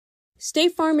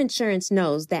State Farm Insurance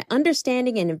knows that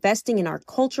understanding and investing in our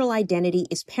cultural identity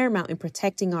is paramount in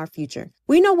protecting our future.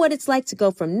 We know what it's like to go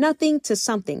from nothing to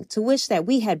something, to wish that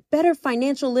we had better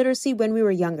financial literacy when we were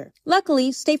younger.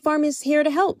 Luckily, State Farm is here to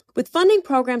help with funding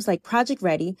programs like Project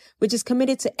Ready, which is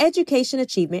committed to education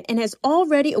achievement and has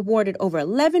already awarded over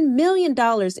 $11 million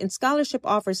in scholarship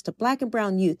offers to Black and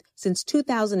brown youth since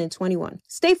 2021.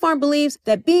 State Farm believes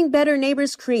that being better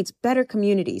neighbors creates better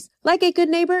communities. Like a good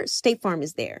neighbor, State Farm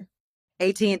is there.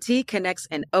 AT&T connects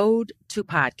an ode to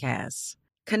podcasts.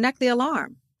 Connect the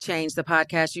alarm. Change the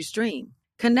podcast you stream.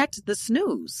 Connect the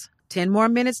snooze. 10 more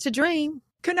minutes to dream.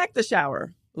 Connect the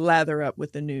shower. Lather up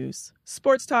with the news.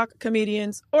 Sports talk,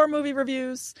 comedians, or movie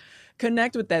reviews.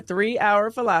 Connect with that 3-hour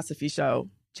philosophy show.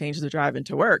 Change the drive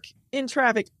into work. In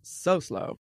traffic so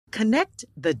slow. Connect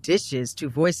the dishes to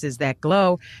voices that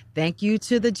glow. Thank you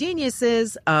to the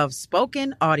geniuses of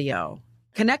spoken audio.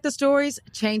 Connect the stories,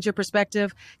 change your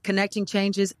perspective. Connecting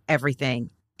changes everything.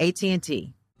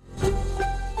 AT&T.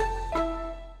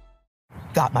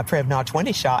 Got my Prevnar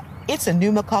 20 shot. It's a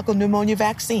pneumococcal pneumonia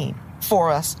vaccine.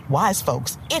 For us, wise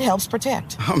folks, it helps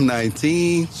protect. I'm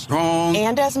 19, strong.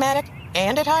 And asthmatic,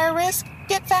 and at higher risk.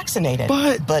 Get vaccinated.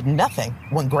 But nothing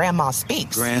when grandma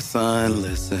speaks. Grandson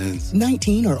listens.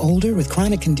 19 or older with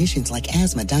chronic conditions like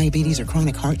asthma, diabetes, or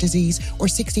chronic heart disease, or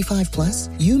 65 plus,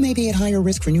 you may be at higher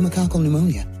risk for pneumococcal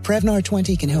pneumonia. Prevnar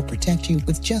 20 can help protect you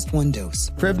with just one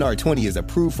dose. Prevnar 20 is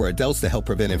approved for adults to help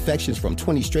prevent infections from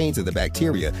 20 strains of the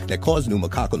bacteria that cause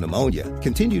pneumococcal pneumonia.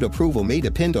 Continued approval may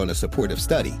depend on a supportive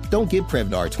study. Don't give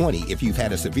Prevnar 20 if you've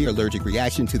had a severe allergic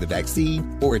reaction to the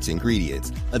vaccine or its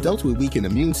ingredients. Adults with weakened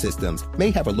immune systems may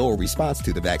have a lower response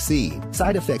to the vaccine.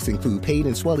 Side effects include pain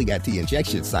and swelling at the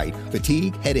injection site,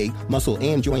 fatigue, headache, muscle,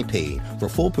 and joint pain. For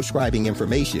full prescribing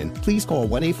information, please call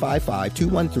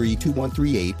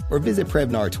 1-855-213-2138 or visit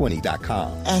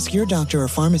Prevnar20.com. Ask your doctor or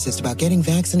pharmacist about getting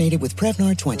vaccinated with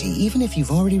Prevnar 20, even if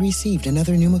you've already received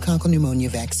another pneumococcal pneumonia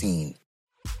vaccine.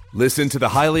 Listen to the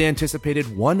highly anticipated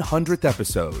 100th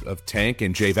episode of Tank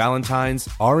and Jay Valentine's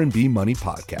R&B Money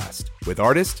Podcast with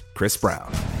artist Chris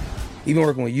Brown. Even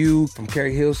working with you, from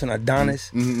Carrie Hilson,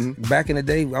 Adonis, back in the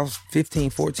day, I was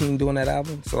 15, 14 doing that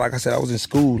album. So like I said, I was in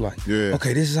school,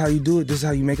 okay, this is how you do it. This is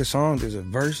how you make a song. There's a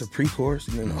verse, a pre-chorus,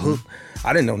 and then a hook.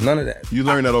 I didn't know none of that. You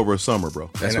learned that over a summer, bro.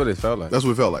 That's what it felt like. That's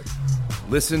what it felt like.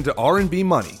 Listen to R&B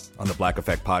Money on the Black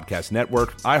Effect Podcast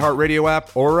Network, iHeartRadio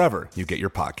app, or wherever you get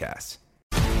your podcasts.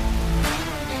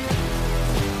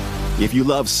 If you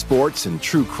love sports and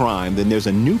true crime, then there's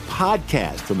a new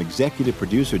podcast from executive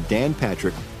producer Dan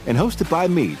Patrick and hosted by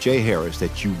me, Jay Harris,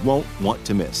 that you won't want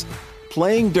to miss.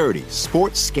 Playing Dirty: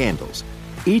 Sports Scandals.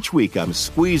 Each week, I'm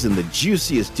squeezing the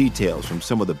juiciest details from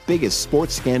some of the biggest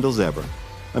sports scandals ever.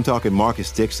 I'm talking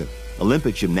Marcus Dixon,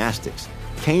 Olympic gymnastics,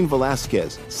 Cain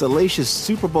Velasquez, salacious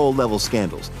Super Bowl-level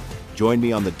scandals. Join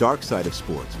me on the dark side of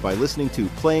sports by listening to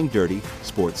Playing Dirty: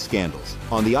 Sports Scandals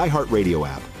on the iHeartRadio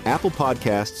app, Apple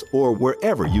Podcasts, or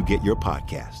wherever you get your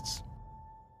podcasts.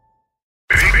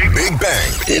 Big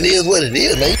Bang. It is what it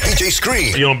is, man. DJ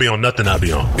Scream. You don't be on nothing I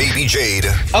be on. Baby Jade.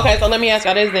 Okay, so let me ask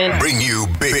y'all this then. Bring you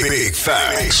big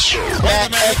facts.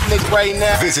 Black ethnic right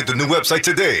now. Visit the new website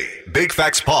today,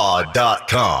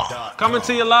 bigfactspod.com. Coming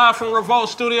to you live from Revolt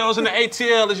Studios in the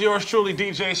ATL is yours truly,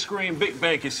 DJ Scream. Big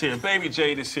Bank is here. Baby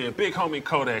Jade is here. Big homie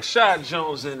Kodak. Shot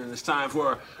Jones in, and it's time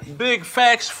for Big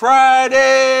Facts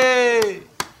Friday.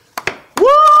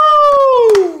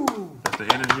 Woo! That's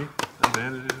the energy. That's the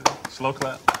energy. Slow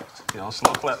clap.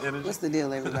 Slow clap energy. What's the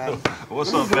deal, everybody?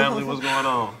 What's up, family? What's going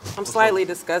on? I'm slightly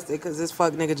disgusted because this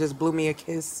fuck nigga just blew me a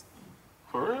kiss.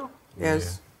 For real?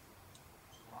 Yes.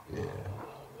 Yeah.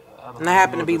 And I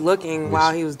happened to be looking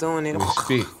while he was doing it.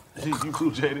 Spit. You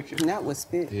blew Jade a kiss? That was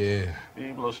spit. Yeah. You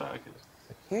ain't blow Shy a kiss.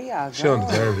 Here y'all go. She don't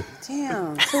deserve it.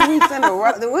 Damn. 2 weeks in a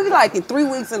row. We're like in 3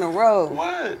 weeks in a row.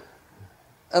 What?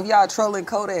 Of y'all trolling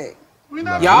Kodak.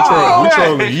 Y'all. We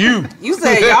trolling you. You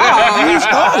said y'all. You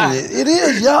started it. It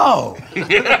is y'all.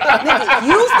 Nigga,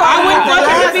 you started with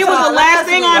fucking it was the last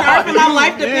thing on earth and my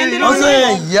life depended on it. I'm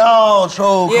saying y'all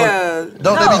troll. Yeah.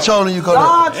 Don't they be trolling you, Kodak?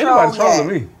 Y'all troll. Anybody trolling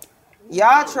me?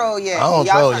 Y'all troll yet. I don't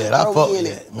troll yet. I fuck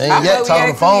yet. Man, yet talking on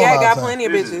the phone. I got plenty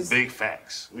of bitches. Big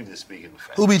facts. We just speaking the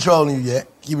facts. Who be trolling you yet?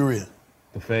 Keep it real.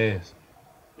 The fans.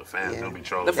 The fans don't be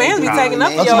trolling. The fans be taking up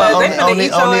for your ass. They finna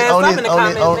eat your ass up in the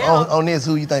comments now. On this,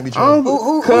 who you think be trolling?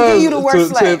 Who give you the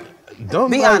worst slack?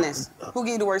 Be honest. Who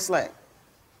give you the worst slack?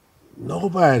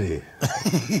 Nobody.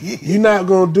 You're not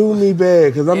gonna do me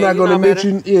bad because I'm not gonna admit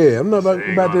you. Yeah, I'm not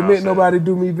about to admit nobody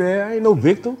do me bad. I ain't no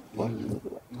victim.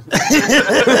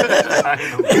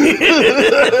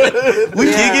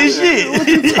 We kicking shit. What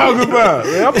you talking about?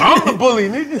 Man, I'm the bully,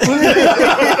 nigga.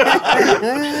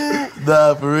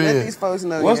 Nah, for real. Let these folks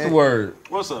know. What's the word?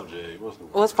 What's up, Jay? What's the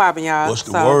word? What's poppin', y'all? What's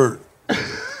the word?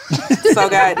 So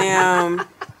goddamn,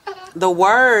 the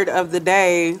word of the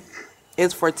day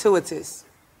is fortuitous.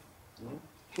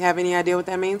 You have any idea what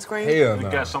that means, Scream? Hell It no.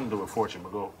 got something to do with fortune,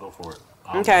 but go for it.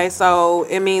 Okay, so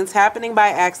it means happening by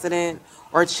accident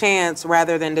or chance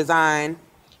rather than design.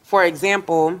 For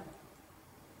example,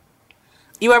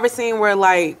 you ever seen where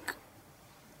like,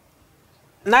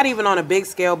 not even on a big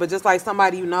scale, but just like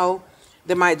somebody you know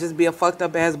that might just be a fucked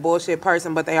up ass bullshit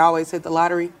person, but they always hit the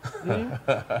lottery and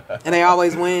they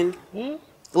always win.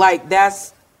 Like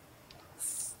that's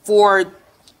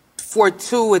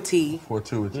fortuity.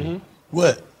 Fortuity.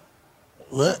 What?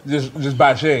 Just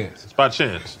by chance. It's by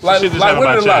chance. Like Shit just winning happen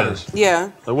by the lottery. chance.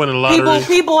 Yeah. Like winning the lottery.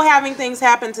 People having things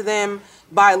happen to them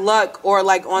by luck or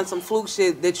like on some fluke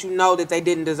shit that you know that they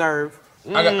didn't deserve.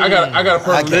 I got a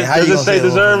person. Does it say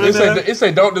deserve? It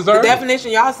say don't The deserve.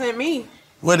 definition y'all sent me.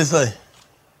 What'd it say?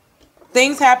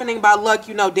 Things happening by luck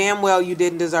you know damn well you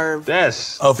didn't deserve.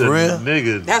 That's for real?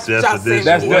 Nigga That's what y'all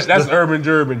definition. said. That's urban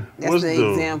German. That's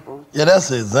the example. Yeah, that's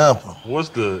an example. What's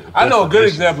the? I know a good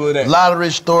example of that. Lottery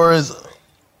stories.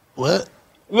 What?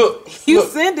 Look, You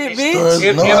sent it, bitch.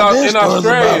 in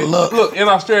Australia, look, in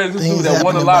Australia, this Things dude that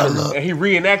won the happening by lottery, luck. and he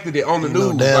reenacted it on the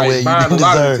news, damn well like you buying the didn't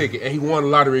lottery deserve it. ticket, and he won the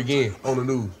lottery again on the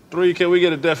news. 3, can we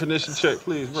get a definition check,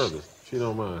 please, brother? If you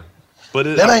don't mind. But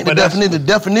That ain't the definition. The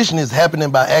definition is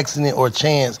happening by accident or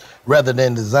chance rather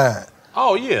than design.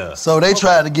 Oh yeah. So they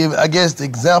try to give. I guess the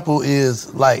example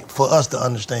is like for us to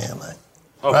understand, like.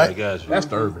 Okay, right? gotcha. That's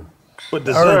the urban. But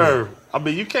deserve. I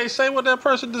mean, you can't say what that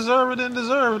person deserve or didn't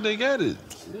deserve if they got it.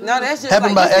 No, that's just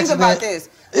Happened like, by you think about accident. this.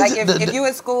 Like if you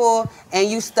at school and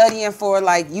you studying for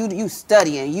like you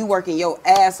studying, you working your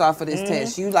ass off for this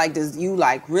test. You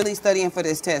like really studying for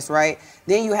this test, right?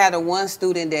 Then you had a one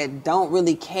student that don't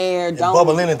really care, don't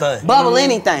bubble anything. Bubble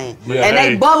anything. Yeah. And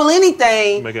they bubble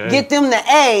anything, Make an A. get them the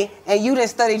A, and you done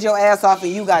studied your ass off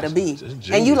and you got a B.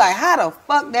 And you like, how the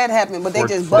fuck that happened? But they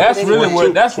just bubbled That's really anyway.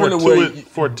 what. That's really where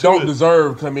you don't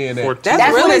deserve come in at. That's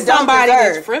what really it don't somebody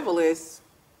deserve. that's frivolous.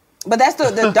 But that's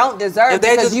the don't deserve. If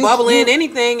they because just bubble in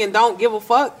anything and don't give a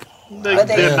fuck.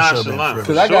 They're nonchalant.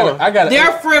 Because I got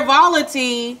Their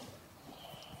frivolity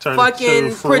Turn fucking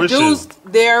to fruition.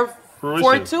 produced their Fruition.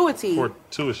 fortuity.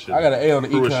 Fortuition. I got an A on the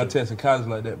Fruition. econ test in college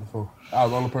like that before. I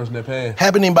was the only person that passed.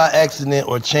 Happening by accident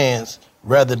or chance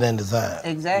rather than design.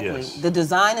 Exactly. Yes. The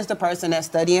design is the person that's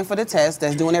studying for the test,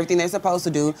 that's doing everything they're supposed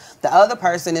to do. The other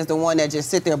person is the one that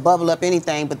just sit there, bubble up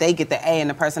anything, but they get the A,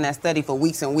 and the person that studied for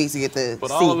weeks and weeks to get the But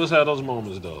C. all of us have those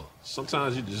moments though.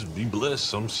 Sometimes you just be blessed.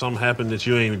 Some happen that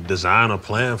you ain't design or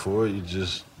plan for. You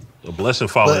just a blessing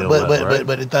fall in your lap, right?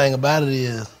 But the thing about it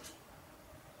is,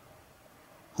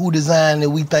 who designed that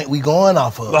we think we going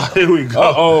off of? Here we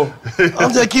go.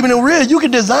 I'm just keeping it real. You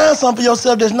can design something for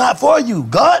yourself that's not for you.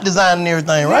 God designed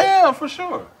everything, right? Yeah, for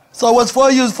sure. So what's for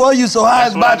you is for you. So how That's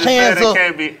is what I by just said, chance? it Or,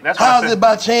 can't be- that's what I how is said. it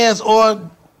by chance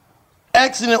or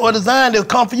accident or design that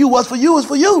come for you? What's for you is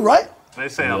for you, right? They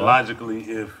say logically,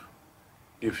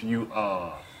 if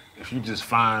you just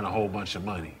find a whole bunch of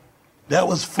money. That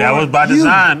was for That was by you.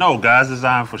 design. No, God's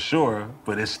design for sure,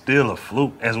 but it's still a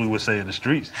fluke, as we would say in the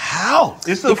streets. How?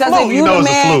 It's a Because fluke. if You you know the it's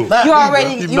a man, fluke. you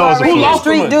already know it's a fluke. the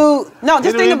street dude. No, just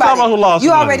You think ain't about talking about who lost it.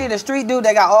 You the money. already the street dude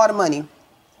that got all the money.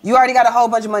 You already got a whole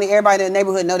bunch of money. Everybody in the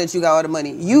neighborhood know that you got all the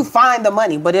money. You find the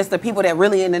money, but it's the people that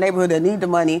really in the neighborhood that need the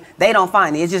money. They don't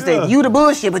find it. It's just that you the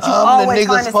bullshit, but you I'm the always nigga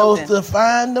finding supposed something. to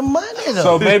find the money though.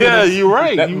 So maybe Yeah, the- you're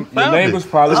right. that- You the found neighbors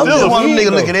it. probably I'm Still just a one of them fluke,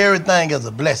 niggas look though. at everything as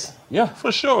a blessing. Yeah,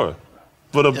 for sure.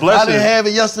 But a If I blessing. didn't have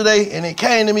it yesterday and it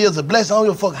came to me as a blessing, I don't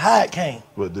give a fuck how it came.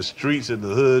 But the streets in the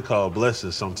hood call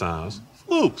blessings sometimes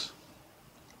flukes.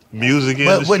 Music in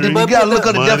But the street. you gotta look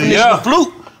at the money. definition of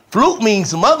fluke. Fluke means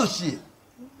some other shit.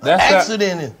 That's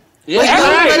accident. and- Yeah,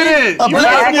 accident. A You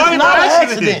blessing found is money not by an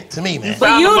accident. accident to me, man.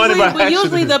 But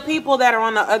usually the people that are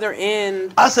on the other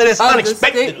end. I said it's of the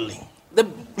unexpectedly.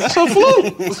 That's a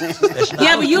fluke.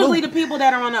 Yeah, but usually the people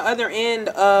that are on the other end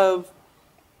of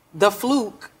the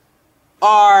fluke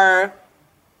are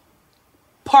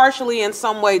partially in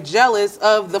some way jealous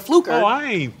of the fluker. Oh, I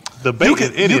ain't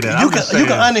debating any of that. I'm just You saying.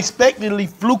 can unexpectedly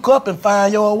fluke up and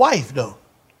find your wife though.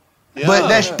 But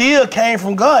that still came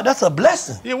from God. That's a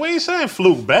blessing. Yeah, we ain't saying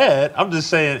fluke bad. I'm just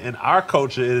saying in our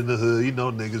culture in the hood, you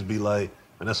know, niggas be like,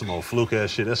 And that's some old fluke ass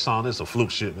shit. That song is some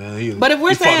fluke shit, man. But if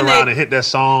we're saying fucked around that- and hit that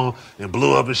song and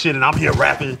blew up and shit, and I'm here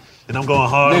rapping and I'm going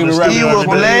hard. Nigga, on the rap- studio he was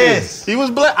every day. blessed. He was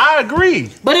blessed. I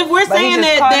agree. But if we're But he saying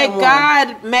just that caught him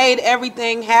God made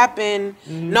everything happen,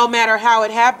 no matter how it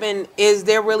happened, is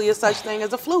there really a such thing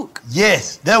as a fluke?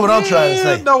 Yes, that's what I'm trying to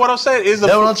say. No, what I'm saying is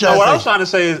That's what I'm trying to what say. I'm trying to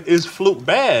say is fluke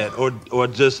bad or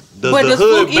just does But the does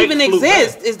hood fluke make even fluke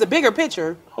exist? bad? Is the bigger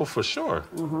picture? Oh, for sure.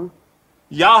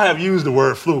 Y'all have used the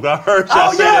word fluke. I heard y'all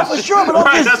Oh say yeah, that for shit. sure. But I'm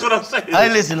Right, just, that's what I'm saying. Hey,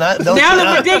 listen, don't Now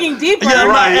that we're digging deeper, Yeah, I'm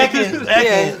Right. not acting.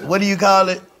 Yeah. What do you call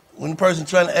it? When the person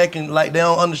trying to acting like they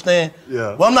don't understand.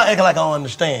 Yeah. Well, I'm not acting like I don't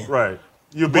understand. Right.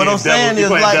 You're What I'm saying is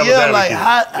like,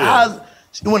 how's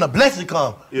when a blessing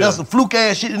come, that's some fluke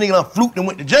ass shit. The nigga done fluked and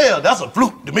went to jail. That's a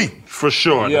fluke to me. For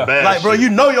sure. Yeah. The bad Like, bro, shit. you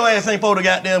know your ass ain't supposed to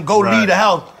goddamn go Right. leave the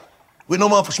house with no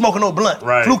motherfucker smoking no blunt.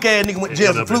 Right. Fluke ass nigga went to jail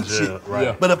End for up in fluke jail. shit. Right.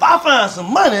 Yeah. But if I find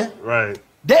some money, Right.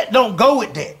 that don't go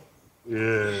with that.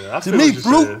 Yeah. I To feel me, what you're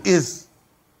fluke saying. is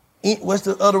what's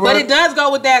the other But word? it does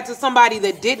go with that to somebody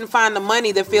that didn't find the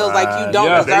money that feels like you don't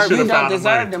Yeah, they deserve should've it.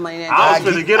 found the money. I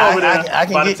was finna get over there.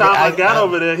 By the time I got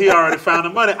over there, he already found the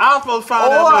money. I was supposed to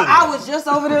find that Or money. I was just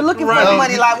over there looking for Right. the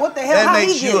money. Like, what the hell? That How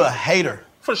makes he you get a it? hater.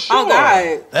 For sure. Oh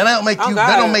God. That don't make Oh, you. God.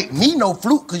 That don't make me no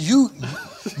fluke, cause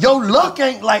your luck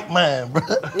ain't like mine, bro.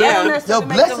 Yeah. Your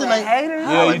blessing ain't.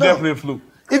 Yeah, you definitely a fluke.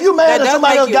 If you mad That that does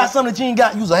somebody make else you- got something that you ain't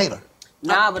got, you's a hater.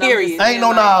 Nah, but Period. Ain't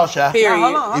no nah, Shy. Period. Now,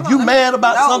 hold on. If you mad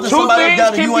about something Two somebody else things got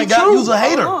and can you be ain't got, true. you's a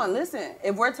hater. Hold on, listen.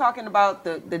 If we're talking about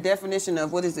the definition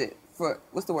of what is it?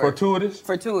 What's the word? Fortuitous.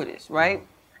 Fortuitous, right?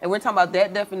 And we're talking about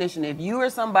that definition. If you are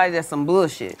somebody that's some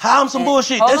bullshit. How I'm some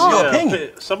bullshit? Hold That's on. your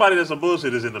opinion. Somebody that's a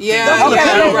bullshit is in the Yeah. That's Okay, your let's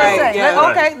opinion. just Right, say, yeah.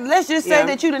 okay, let's just say Yeah.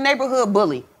 that you the neighborhood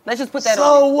bully. Let's just put that on.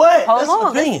 So it. what? Hold That's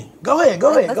on, the opinion. Go ahead, go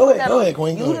ahead, Let's go put ahead, that go on. ahead,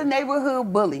 Queen. You Go the ahead.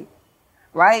 neighborhood bully,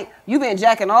 right? You been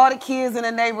jacking all the kids in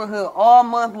the neighborhood all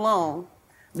month long.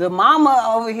 The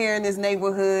mama over here in this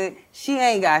neighborhood, she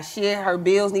ain't got shit. Her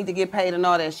bills need to get paid and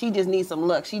all that. She just needs some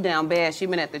luck. She down bad. She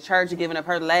been at the church giving up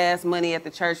her last money at the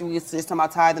church. We was just talking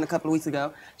about tithing a couple of weeks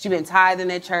ago. She been tithing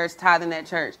that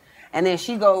church. And then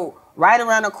she go right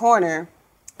around the corner.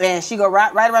 And she go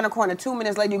right around the corner. 2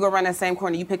 minutes later, you go around that same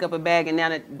corner. You pick up a bag, and now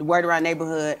the word around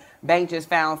neighborhood, bank just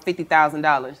found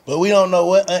 $50,000. But we don't know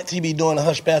what Auntie be doing in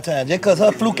her spare time. Just because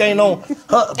her fluke ain't on her,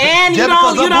 And just you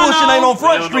because don't her bullshit know. ain't on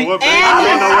Front We don't know Street. what bank- we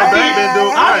don't know what bank been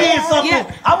doing. I Right. did something.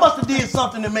 Yeah. I must have did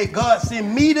something to make God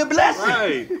send me the blessing.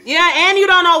 Right. Yeah, and you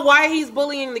don't know why he's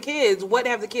bullying the kids. What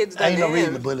have the kids done Ain't to no reason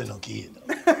to him? bully no kid.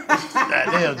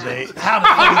 Goddamn, Jay. How the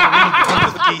fuck is no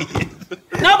reason to bully no kid?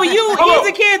 No, but he's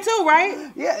a kid too,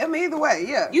 right? Yeah, I mean, either way,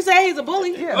 yeah. You say he's a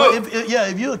bully. Yeah. But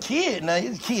if you're a kid, now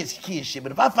it's kid shit.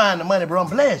 But if I find the money, bro, I'm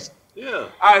blessed. Yeah.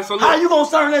 All right, so How look. you gonna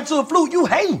turn that into a fluke? You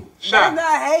hating. That's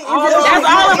not hate. That's all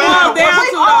it boils down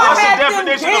to, What's though. the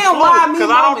definition of fluke? Because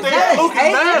I don't think fluke is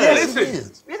bad. Yes, Listen. it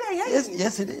is. It ain't hate.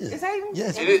 Yes, it is. It's hating?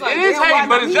 Yes. It is hate,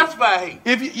 but it's justified hate.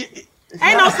 If you,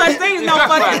 Ain't no such thing as no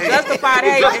fucking justified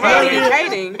hate. Hating is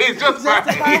hating. It's justified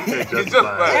hate. It's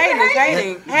justified hate. Hating is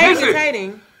hating. Hating is Listen.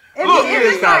 hating. Look,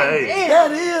 It's kind of hate.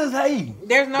 that is hating.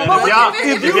 There's no. Man, if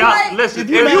y'all listen, if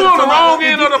you mad at on the somebody- wrong if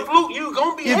end you- of the fluke, you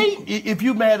gonna be hating. If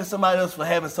you mad at somebody else for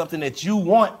having something that you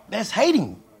want, that's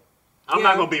hating. I'm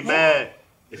not gonna be mad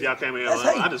if y'all came in. That's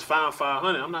Like, hate. I just found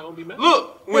 500. I'm not gonna be mad.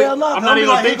 Look, Hell no, I'm not even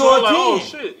gonna he think go like, a oh 10.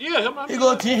 shit, yeah. I'm not He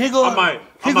go a 10. He go. I might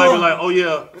he be go. like, oh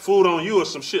yeah, food on you or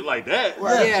some shit like that.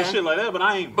 Right. Yeah. Some shit like that, but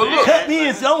I ain't. But mad. look, Cut me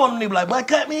in. So I don't want to be like, boy,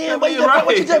 cut me in. Boy, you me in, just,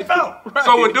 what you right. just found?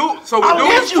 so when dude, I'm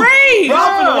with you. free. Bro,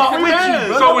 I'm finna walk free with man. you.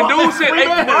 Bro. so when dude sent Free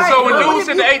man.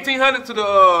 the 1800 to the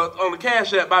on the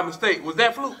cash app by mistake, was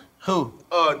that fluke? Who?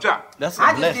 Jock. That's a I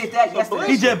just blessing. did that yesterday.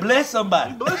 He just blessed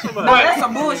somebody. Bless somebody. No, that's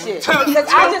some bullshit. Because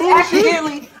I just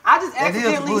accidentally, That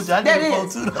is bullshit. I did that it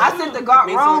is. before, too, though. I sent the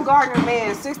wrong Gardner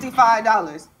man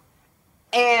 $65.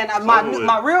 And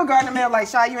my real Gardner man like,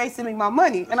 Shy, you ain't send me my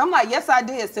money. And I'm like, yes, I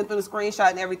did. Sent them the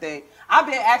screenshot and everything. I've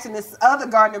been asking this other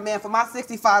Gardner man for my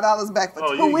 $65 back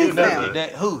for 2 weeks now.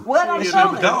 That who? What? I'm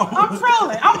trolling. I'm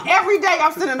trolling. Every day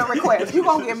I'm sending a request. You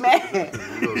gonna get mad.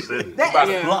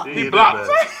 He blocked.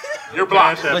 You're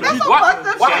blocked. But That's you- a fucked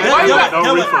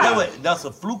up shit. That's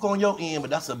a fluke on your end, but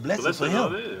that's a blessing for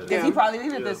him. Because he probably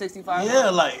needed the $65. Yeah,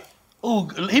 like, ooh,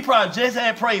 he probably just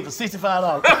had prayed for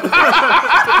 $65.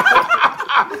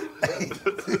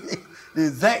 The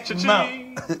exact amount.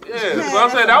 Yeah, so I'm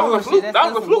saying that was a fluke.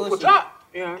 That was a fluke for Jock.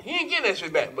 Yeah. He ain't getting that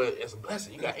shit back, but it's a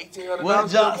blessing. You got $1,800. What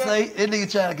Jock say? That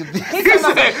nigga trying to convince. He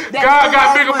said, God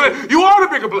got bigger blessing. You are the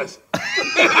bigger blessing.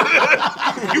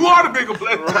 You are the bigger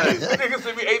blessing. Right. This nigga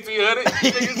sent me $1,800.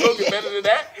 You think it's gonna get better than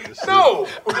that? No.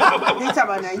 He talking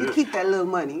about now, you keep that little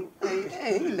money.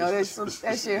 Hey, you know that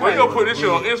shit We're gonna put this shit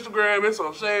on Instagram. It's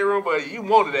on Shade Room, but you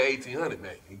wanted that $1,800,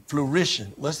 man.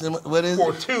 Flourishing. What is it?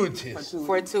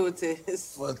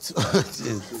 Fortuitous. Fortuitous.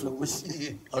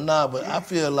 Oh, nah, but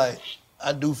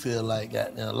I do feel like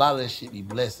goddamn, a lot of that shit be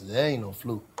blessings. There ain't no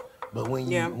fluke. But when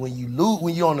you lose,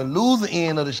 when you're on the loser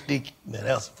end of the stick, man,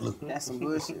 that's a fluke. That's some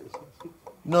bullshit. You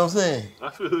know what I'm saying? I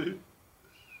feel you.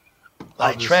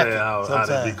 Like traffic. How sometimes.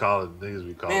 they be calling niggas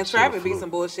be calling. Man, traffic be some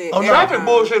bullshit. Oh, traffic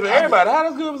bullshit for everybody. How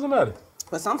that's good for somebody?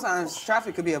 But sometimes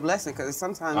traffic could be a blessing because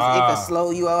sometimes it could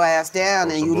slow your ass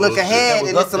down and you look ahead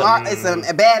and it's a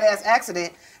badass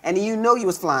accident and you know you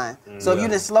was flying. So if you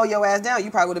didn't slow your ass down,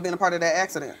 you probably would have been a part of that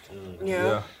accident.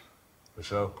 Yeah. For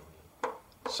sure.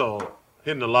 So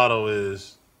hitting the lotto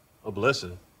is a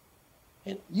blessing.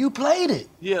 You played it.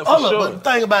 Yeah, for sure. But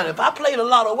think about it. If I play the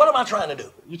lotto, what am I trying to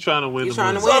do? You're trying to win the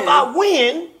money. So if I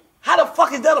win, how the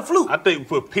fuck is that a fluke? I think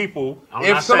for people, I'm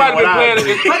if not somebody saying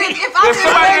been playing it, But if I've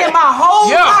been playing it my whole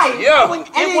life,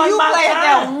 and then you play it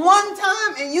that one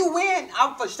time and you win,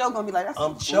 I'm for sure gonna be like, that's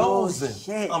I'm chosen.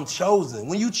 bullshit. I'm chosen.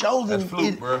 When you chosen, That's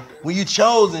fluke, bro. When you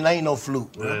chosen, ain't no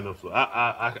fluke. There ain't no fluke.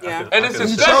 And it's When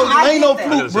you especially chosen, ain't no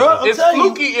fluke, bro. It's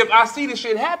fluky if I see the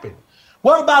shit happen.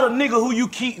 What about a nigga who you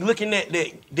keep looking at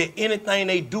that anything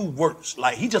they do works?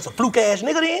 Like he just a fluke ass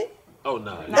nigga then? Oh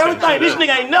no. Everything. This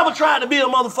nigga ain't never tried to be a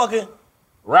motherfucking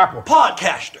rapper,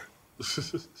 podcaster.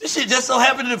 This shit just so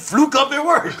happened to fluke up at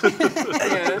work.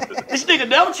 This nigga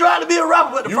never tried to be a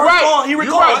rapper, but the first song he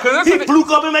recorded, he fluke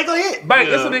up and make a hit. Bang,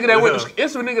 it's a nigga that went to,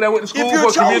 it's a nigga that went to school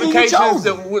for communications,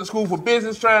 that went to school for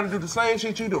business, trying to do the same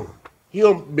shit you doing. He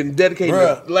done been dedicated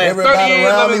Bruh, the last 30 everybody years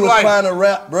around of me his was life. trying to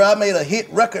rap. Bro, I made a hit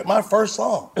record, my first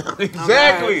song.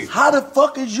 Exactly. How the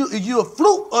fuck is you a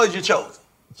fluke or is you chosen?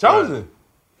 Chosen.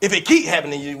 If it keep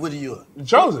happening, what are you?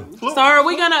 Chosen. So are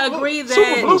we gonna agree that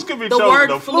Super flukes can be the chosen. word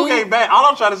though. Fluke ain't bad. All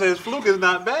I'm trying to say is fluke is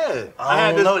not bad.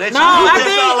 I don't know. That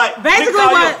I think basically you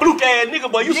a what fluke ass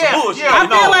nigga, boy, you some bullshit.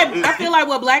 I feel like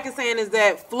what Black is saying is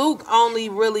that fluke only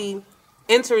really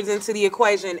enters into the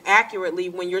equation accurately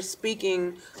when you're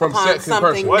speaking upon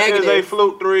something What negative. is a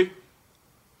fluke 3?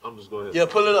 I'm just going ahead. Yeah,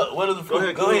 pull it up. What is the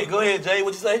fluke? Go ahead, Jay.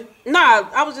 What you say? Nah,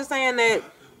 I was just saying that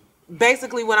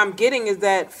basically what I'm getting is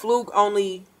that fluke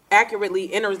only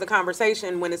accurately enters the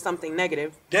conversation when it's something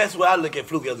negative. That's why I look at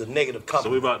fluke as a negative comment.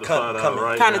 So we about to find out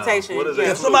right connotation. now. What is If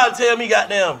that somebody tell me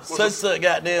goddamn such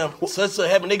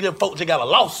happened, nigga, folks that got a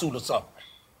lawsuit or something.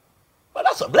 But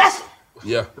that's a blessing.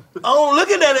 Yeah. I don't look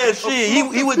at that as shit.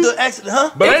 He with the accident,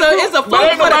 huh? But it's a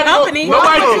fluke for the company.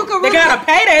 They gotta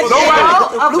pay that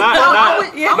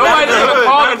shit. Nobody's gonna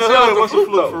call themselves a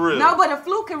fluke though. For real. No, but a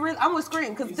fluke can really, I'm gonna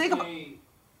scream, because think about an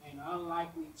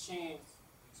unlikely chance,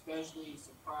 especially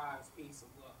surprise piece of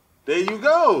luck. There you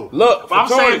go. Look, I'm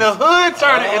saying the hood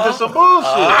turned it into some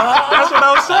bullshit. That's what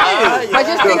I'm saying. But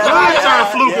just The think hood about it. turned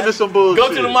fluke into some bullshit.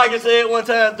 Go to the mic and say it one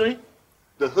time, 3.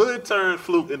 The hood turned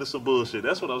fluke into some bullshit.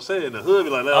 That's what I'm saying. The hood be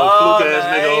like, fluke ass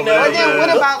nigga over there. But then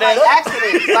what about like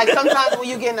accidents? Like sometimes when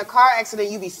you get in a car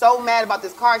accident, you be so mad about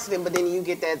this car accident, but then you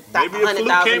get that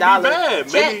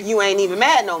 $100,000 check, you ain't even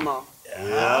mad no more.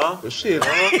 Yeah. But shit.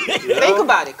 Think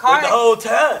about it. Car the whole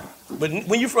time. But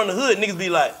when you from the hood, niggas be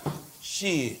like,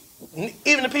 shit.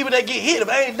 Even the people that get hit, if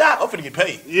I ain't die, I'm finna get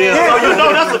paid. Yeah. So you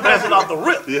know that's a blessing off the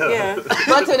rip. Yeah.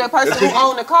 But to the person who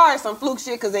own the car, it's some fluke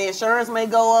shit because their insurance may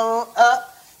go up.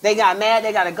 They got mad.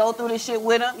 They got to go through this shit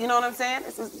with them. You know what I'm saying?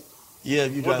 Yeah,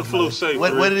 you what the fluke say?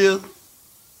 What it is?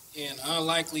 An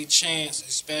unlikely chance,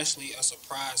 especially a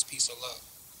surprise piece of luck.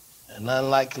 An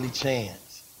unlikely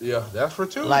chance. Yeah, that's for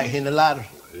two. Like in the lottery.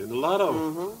 In the lotto.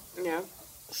 Mm-hmm. Yeah.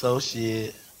 So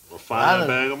shit. Or find a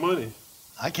bag of money.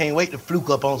 I can't wait to fluke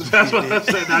up on some That's shit. what I'm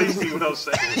saying. Now you see what I'm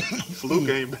saying. Fluke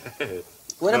ain't bad.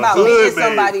 What about meeting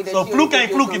somebody that so you... fluke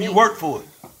ain't fluke if you work for it.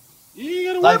 You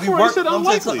ain't gotta Like work for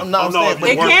it. It's unlikely.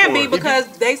 It can be because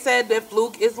they said that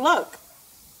fluke is luck.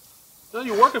 No,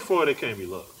 you're working for it. It can't be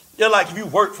luck. Yeah, like if you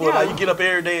work for it, like you get up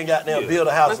every day and goddamn build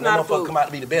a house, That's and that not a motherfucker fluke. come out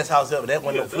to be the best house ever. That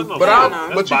wasn't no fluke.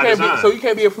 But you can't be, so you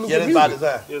can't be a fluke Yeah, with that's by music.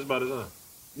 design. Yeah, it's by design.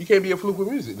 You can't be a fluke with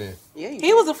music then. Yeah,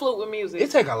 he was a fluke with music.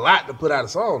 It take a lot to put out a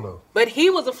song though. But he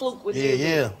was a fluke with music.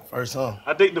 Yeah, first song.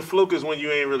 I think the fluke is when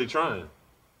you ain't really trying.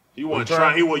 You weren't trying?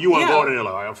 trying. You weren't Yeah. going in there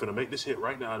like, I'm finna make this hit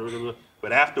right now.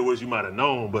 But afterwards, you might have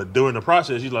known. But during the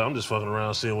process, you're like, I'm just fucking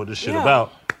around, seeing what this shit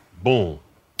about. Boom.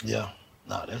 Yeah.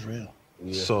 Nah, that's real.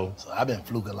 Yeah. So I've been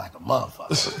fluking like a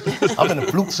motherfucker. I'm gonna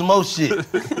fluke some more shit.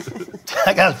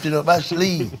 I got to fit up my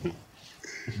sleeve.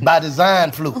 By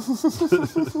design flute. I'm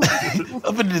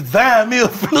finna design me a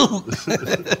flute.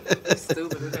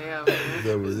 Stupid as hell.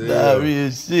 Nah,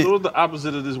 real shit. So what's the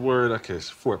opposite of this word? I guess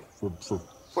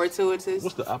Fortuitous.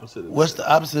 What's the opposite of What's the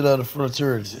opposite of the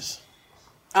fortuitous?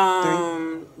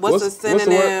 What's a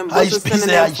synonym? How you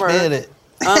spell it?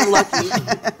 Unlucky.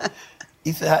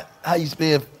 He said, how you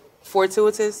spell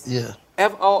fortuitous? Yeah.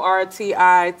 Fortitious,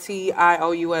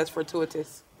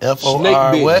 fortuitous. FOR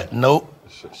what? Nope.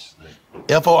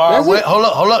 FOR what?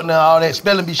 Hold up now, all that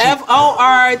spelling bee shit.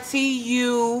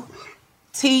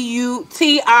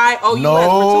 FORTUTIOUS,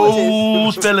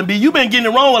 no spelling bee. You been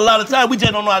getting it wrong a lot of times. We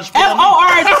just don't know how to spell it.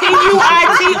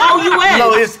 FORTUITOUS.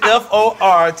 No, it's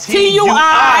FORTUI. You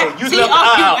left the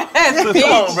I out.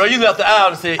 Come on, bro. You left the I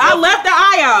out and said. I left the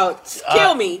I out.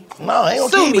 Kill me. No, I ain't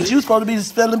gonna kill you, but you supposed to be the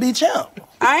spelling bee champ.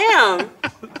 I am.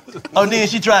 Oh, then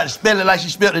she tried to spell it like she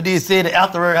spelled it, then said it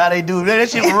after her how they do it. That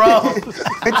shit was wrong.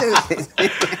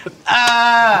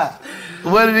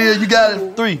 What it is? You got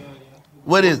it. 3.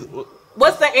 What is it?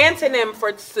 What's the antonym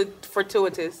for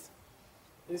fortuitous?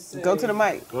 Go to the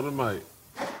mic. Go to the mic.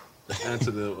 The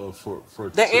antonym of the antonym of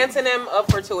fortuitous. The antonym of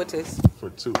fortuitous.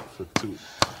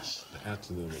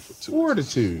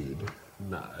 Fortitude.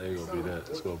 Nah, it ain't gonna be that.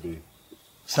 It's gonna be.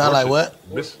 Sound like what?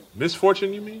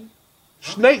 Misfortune, you mean?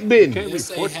 Snake bitten. They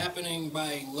say happening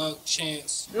by luck,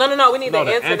 chance. No. We need the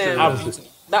antonym.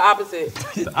 The opposite.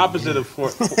 The opposite of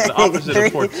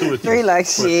fortuitous. 3 like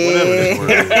shit.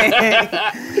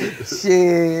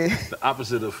 Shit. The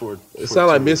opposite of fortuitous. It sounds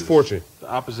like misfortune. The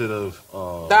opposite of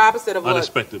what?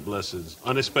 unexpected blessings.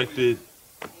 Unexpected,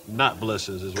 not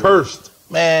blessings as well. Cursed.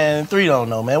 Man, 3 don't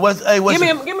know, man. What's give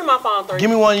me my phone, 3. Give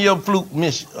me one of your flute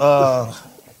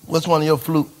what's one of your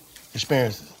flute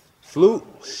experiences? Flute?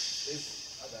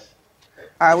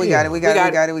 All right, we got it.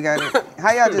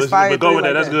 How y'all just fired? But go with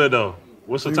that. That's good though.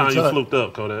 What's the time you fluked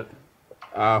up, Kodak?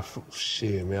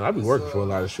 Shit, man. I've been working for a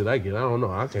lot of shit I get. I don't know.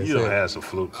 I can't say. You don't have some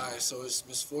fluke. All right, so it's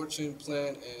misfortune, plan,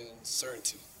 and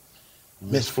certainty.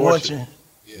 Misfortune.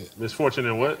 Yeah. Misfortune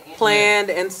and what? Planned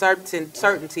and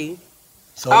certainty.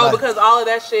 So because all of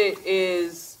that shit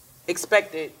is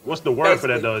expected. What's the word for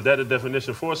that though? Is that a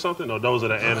definition for something, or those are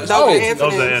the antonyms?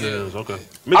 Those are the antonyms. Okay.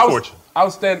 Misfortune. I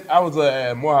was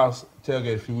at Morehouse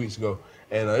tailgate a few weeks ago,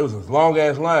 and it was a long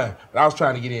ass line, and I was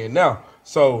trying to get in now.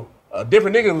 So a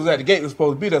different nigga was at the gate was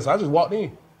supposed to be there, so I just walked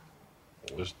in.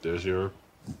 There's your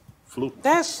fluke.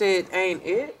 That shit ain't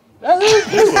it. You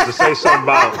supposed to say something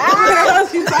about.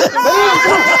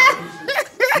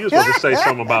 You supposed to say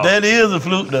something about. That is a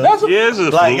fluke though. Yeah, it's a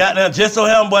fluke. Like goddamn, just so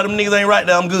happen, boy, them niggas ain't right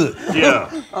there. I'm good. Yeah,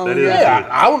 that is. Yeah,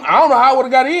 I don't know how I would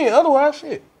have got in otherwise.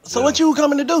 Shit. So what you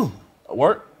coming to do?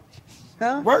 Work.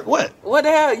 Huh? Work what? What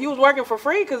the hell? You was working for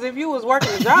free? Because if you was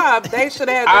working a job, they should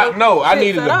have. I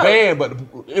needed the band, but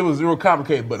it was real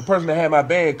complicated. But the person that had my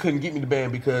band couldn't get me the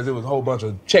band because it was a whole bunch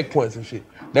of checkpoints and shit.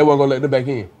 They weren't gonna let them back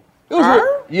in. It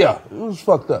was yeah, it was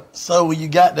fucked up. So when you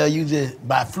got there, you just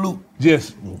by fluke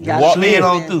just walked in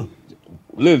on through.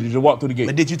 Literally, just walked through the gate.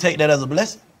 But did you take that as a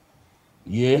blessing?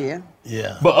 Yeah.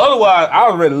 Yeah. But otherwise, I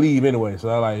was ready to leave anyway. So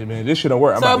I was like, man, this shit don't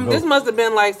work. I'm So about to go. this must have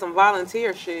been like some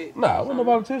volunteer shit. Nah, it wasn't no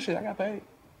volunteer shit. I got paid.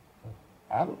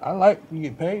 I like you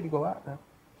get paid to go out now.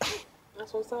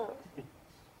 That's what's up.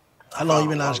 How long you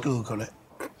been out of school, Colette?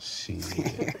 Shit.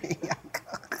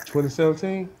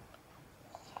 2017.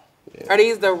 Are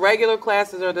these the regular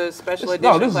classes or the special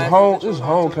edition No, this classes? is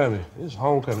homecoming. This is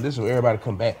homecoming. This is where everybody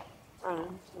come back. Oh,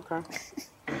 okay.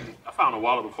 I found a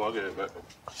wallet before I gave it back.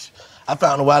 I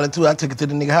found a wallet too. I took it to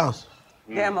the nigga house.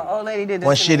 Damn, an old lady did this.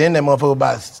 One shit in that motherfucker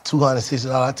about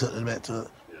 $260. I took it back to it.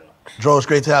 Drove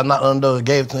straight to the house, knocked on the door,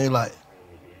 gave it to him. Like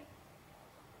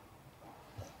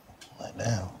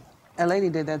damn. A lady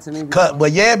did that to me. Cut,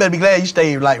 but yeah, better be glad you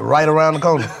stayed like right around the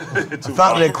corner. I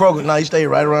found it at Kroger. Now you stayed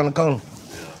right around the corner.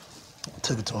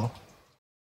 Took it to him.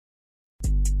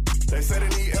 They say they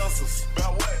need answers.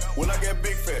 About what? When I get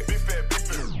big fat.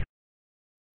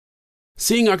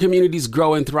 Seeing our communities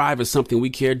grow and thrive is something we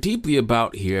care deeply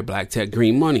about here at Black Tech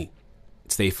Green Money.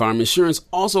 State Farm Insurance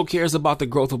also cares about the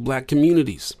growth of Black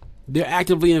communities. They're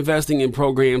actively investing in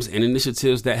programs and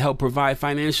initiatives that help provide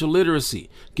financial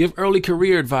literacy, give early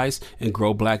career advice, and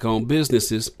grow Black-owned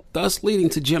businesses, thus leading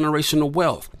to generational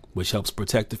wealth, which helps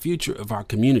protect the future of our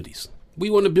communities.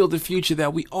 We want to build a future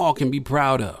that we all can be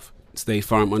proud of. State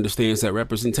Farm understands that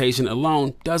representation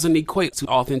alone doesn't equate to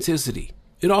authenticity.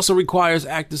 It also requires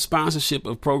active sponsorship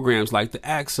of programs like the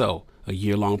AXO, a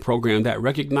year-long program that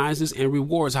recognizes and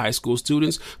rewards high school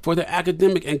students for their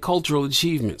academic and cultural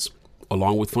achievements.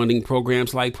 along with funding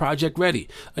programs like Project Ready,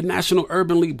 a National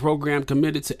Urban League program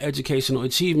committed to educational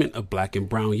achievement of Black and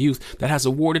brown youth that has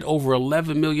awarded over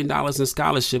 $11 million in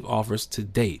scholarship offers to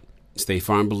date. State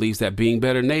Farm believes that being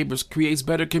better neighbors creates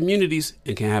better communities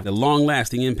and can have a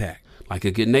long-lasting impact. Like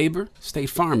a good neighbor, State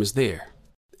Farm is there.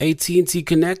 AT&T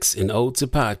connects an ode to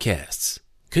podcasts.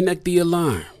 Connect the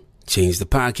alarm. Change the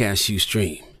podcast you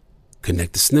stream.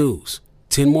 Connect the snooze.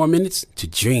 10 more minutes to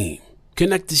dream.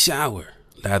 Connect the shower.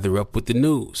 Lather up with the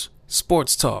news,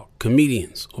 sports talk,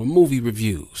 comedians, or movie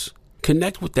reviews.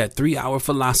 Connect with that 3-hour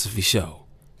philosophy show.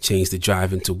 Change the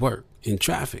drive into work in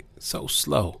traffic so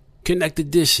slow. Connect the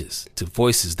dishes to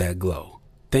voices that glow.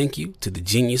 Thank you to the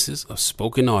geniuses of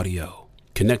spoken audio.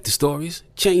 Connect the stories,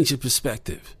 change your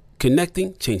perspective.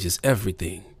 Connecting changes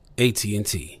everything.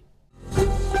 AT&T.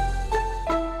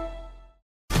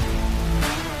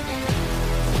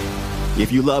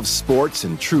 If you love sports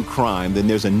and true crime, then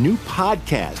there's a new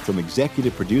podcast from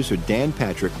executive producer Dan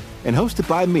Patrick and hosted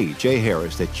by me, Jay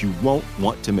Harris, that you won't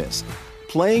want to miss.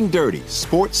 Playing Dirty: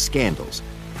 Sports Scandals.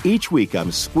 Each week,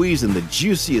 I'm squeezing the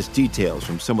juiciest details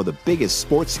from some of the biggest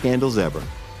sports scandals ever.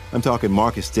 I'm talking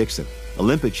Marcus Dixon,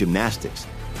 Olympic gymnastics,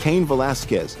 Cain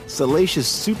Velasquez, salacious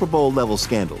Super Bowl-level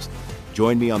scandals.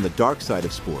 Join me on the dark side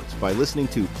of sports by listening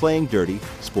to Playing Dirty: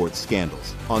 Sports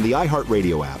Scandals on the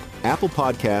iHeartRadio app, Apple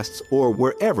Podcasts, or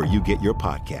wherever you get your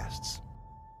podcasts.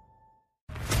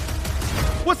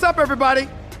 What's up, everybody?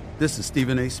 This is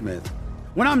Stephen A. Smith.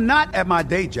 When I'm not at my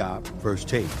day job, First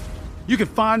Take, you can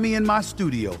find me in my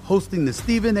studio hosting the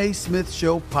Stephen A. Smith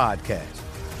Show podcast.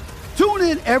 Tune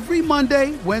in every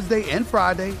Monday, Wednesday, and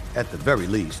Friday, at the very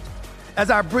least, as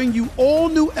I bring you all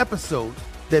new episodes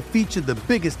that feature the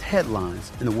biggest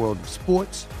headlines in the world of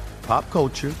sports, pop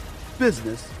culture,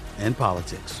 business, and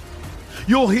politics.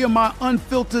 You'll hear my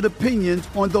unfiltered opinions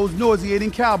on those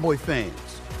nauseating Cowboy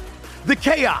fans, the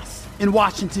chaos in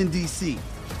Washington, D.C.,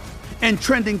 and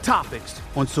trending topics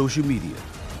on social media,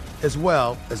 as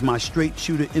well as my straight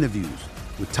shooter interviews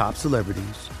with top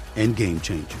celebrities and game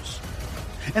changers.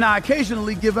 And I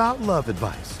occasionally give out love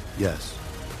advice. Yes,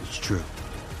 it's true.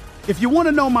 If you want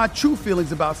to know my true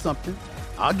feelings about something,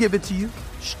 I'll give it to you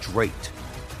straight.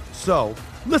 So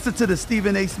listen to the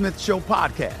Stephen A. Smith Show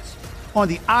podcast on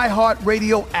the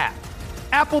iHeartRadio app,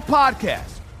 Apple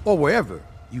Podcasts, or wherever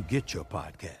you get your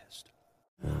podcast.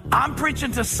 I'm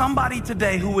preaching to somebody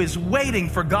today who is waiting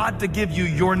for God to give you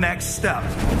your next step.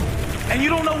 And you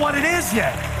don't know what it is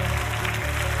yet.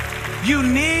 You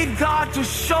need God to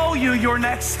show you your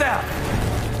next step.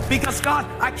 Because God,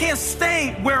 I can't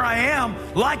stay where I am,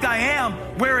 like I am,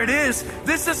 where it is.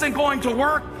 This isn't going to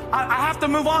work. I have to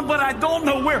move on, but I don't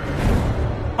know where.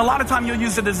 A lot of time you'll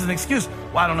use it as an excuse.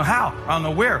 Well, I don't know how. I don't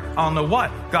know where. I don't know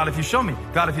what. God, if you show me.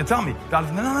 God, if you tell me. God,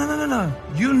 if... No.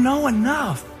 You know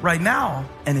enough right now.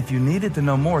 And if you needed to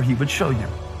know more, he would show you.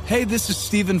 Hey, this is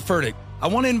Stephen Furtick. I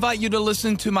want to invite you to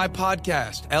listen to my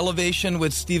podcast, Elevation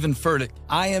with Stephen Furtick.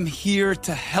 I am here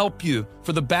to help you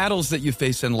for the battles that you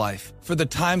face in life, for the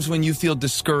times when you feel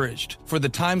discouraged, for the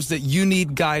times that you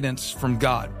need guidance from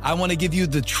God. I want to give you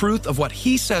the truth of what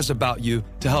he says about you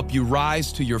to help you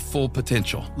rise to your full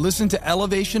potential. Listen to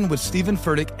Elevation with Stephen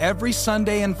Furtick every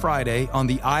Sunday and Friday on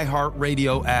the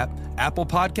iHeartRadio app, Apple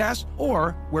Podcasts,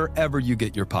 or wherever you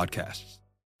get your podcasts.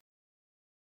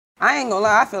 I ain't gonna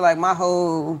lie, I feel like my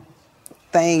whole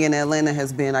thing in Atlanta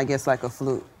has been, I guess, like a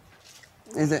fluke.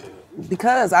 Is it?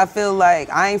 Because I feel like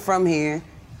I ain't from here.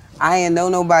 I ain't know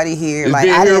nobody here. Is like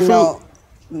being I here didn't a know.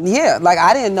 Yeah, like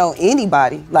I didn't know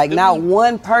anybody. Like not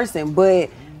one person. But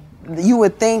you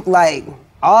would think like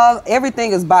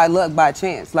everything is by luck, by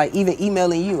chance. Like even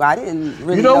emailing you, I didn't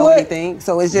really know anything.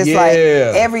 So it's just like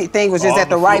everything was just at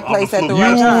the right place at the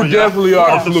right time. You definitely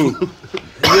are the fluke.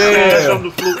 Yeah,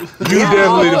 you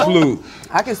definitely the fluke.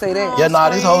 I can say that. Yeah, nah,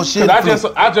 this whole shit. I just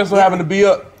so happened to be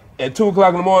up at 2 o'clock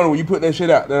in the morning when you put that shit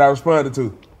out that I responded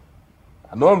to.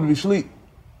 I normally be asleep.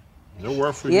 No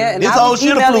work for Yeah, you. and This I whole was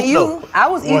shit a emailing fluke, you. though. I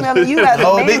was emailing you as a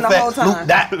Whole man big the fat whole fluke time.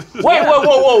 that.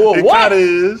 Whoa, what?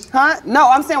 Is. Huh? No,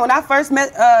 I'm saying when I first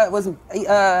met, was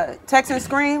texting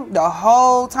Scream, the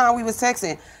whole time we was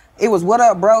texting, it was what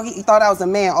up, bro? He thought I was a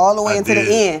man all the way into the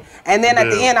end. And then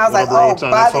at the end, I was like, oh,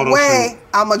 by the way,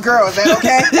 I'm a girl. Is that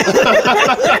okay?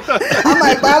 I'm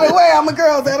like, by the way, I'm a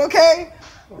girl. Is that okay?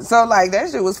 So, like,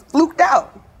 that shit was fluked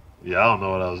out. Yeah, I don't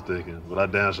know what I was thinking, but I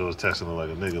damn sure was texting her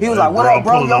like a nigga. He was like, what up,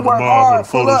 bro? Yo, work hard.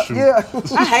 Pull up. Yeah.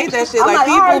 I hate that shit. I'm Like,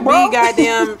 all people right, be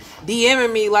goddamn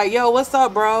DMing me like, yo, what's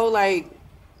up, bro? Like,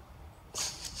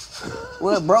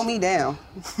 well, bro me down.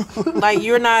 like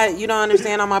you don't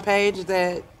understand on my page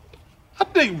that. I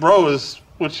think bro is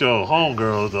with your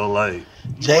homegirls though. Like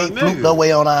Jay fluked the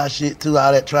way on our shit too.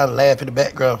 All that trying to laugh in the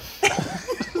background.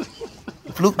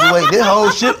 Fluked the way. This whole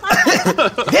shit.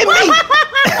 Hit me.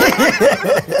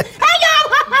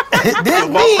 This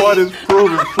My part is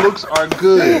proving flukes are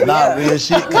good. Nah, real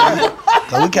shit.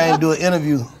 Cause we can't do an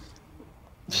interview.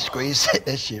 Screen set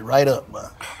that shit right up, man.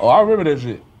 Oh, I remember that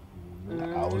shit.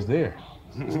 I was there.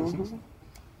 You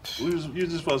was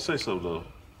just about to say something though.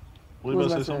 What you about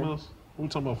to say something else? We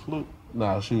talking about fluke?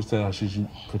 Nah, she was telling how she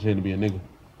pretend to be a nigga.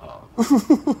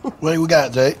 What we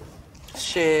got, Jay?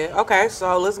 Shit. Okay,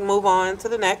 so let's move on to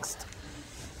the next.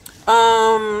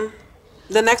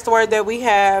 The next word that we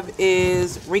have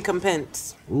is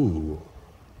recompense. Ooh.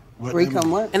 Recompense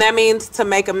what? And that means to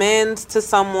make amends to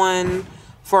someone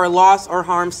for loss or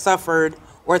harm suffered,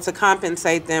 or to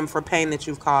compensate them for pain that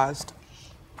you've caused.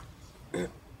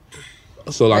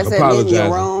 So like That's admitting apologizing. you're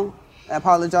wrong.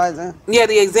 Apologizing. Yeah,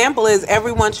 the example is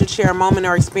everyone should share a moment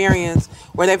or experience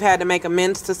where they've had to make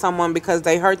amends to someone because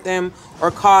they hurt them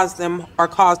or caused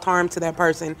harm to that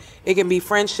person. It can be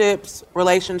friendships,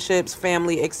 relationships,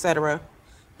 family, etc.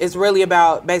 It's really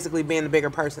about basically being the bigger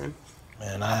person.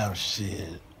 Man, I have shit.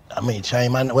 I mean,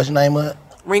 change my. What's your name of it?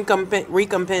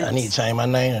 Recompense. I need to change my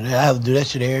name. I have to do that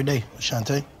shit every day.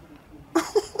 Shantae.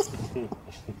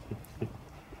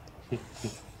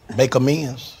 Make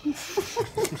amends. I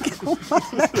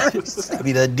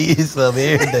be done did something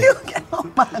every day.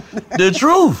 The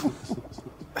truth.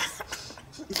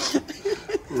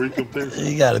 Recompense.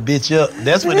 You gotta bitch up.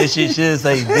 That's what this shit should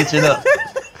say. Bitching up.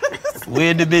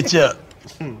 Where the bitch up?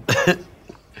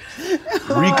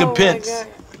 Recompense.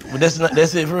 But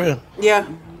that's it for real. Yeah.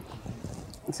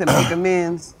 To make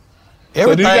amends.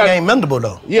 Everything ain't mendable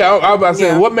though. Yeah, I was about to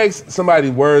say, what makes somebody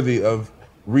worthy of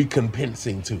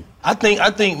recompensing to? I think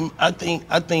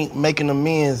making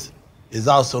amends is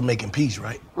also making peace,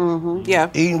 right? Mm-hmm. Yeah.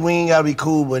 We ain't gotta be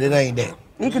cool, but it ain't that.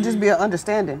 It could just be an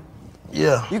understanding.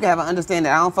 Yeah. You can have an understanding.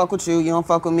 I don't fuck with you. You don't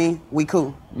fuck with me. We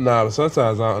cool. Nah, but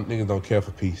sometimes niggas don't care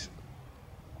for peace.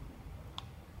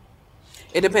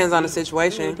 It depends on the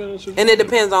situation, and it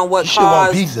depends on what You should want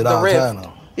caused peace at the all rift. times,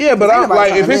 though. Yeah, but Ain't I'm nobody like,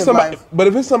 trying if to it's live somebody, life. but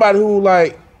if it's somebody who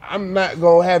like, I'm not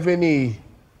gonna have any,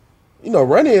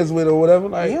 run-ins with or whatever.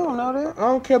 Like, You don't know that. I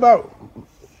don't care about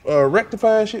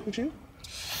rectifying shit with you.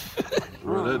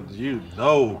 Bro, that, you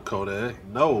know, Kodak.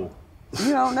 No.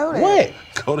 You don't know that. What?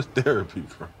 Go to therapy,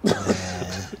 bro.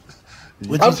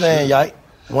 What you saying, Yike?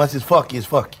 Once it's fucky, it's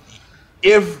fucky.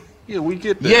 Yeah, we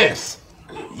get that. Yes.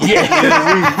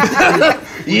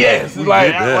 Yes,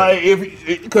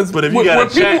 because But if you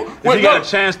got a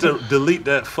chance to delete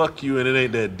that fuck you and it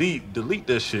ain't that deep, delete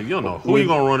that shit. You don't know who you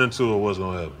gonna run into or what's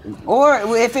gonna happen. Or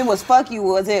if it was fuck you,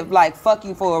 was it like fuck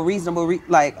you for a reasonable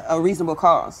reasonable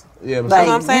cause? Yeah, but Like, That's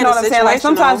what I'm saying, you know what I'm saying? Like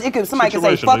sometimes situational. somebody can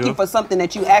say fuck Situational, you for something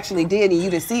that you actually did and you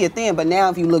didn't see it then, but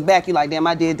now if you look back, you're like, damn,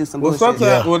 I did do some Well, bullshit.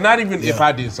 sometimes, not even if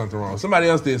I did something wrong. Somebody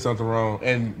else did something wrong,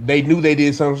 and they knew they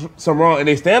did something wrong, and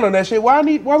they stand on that shit. Why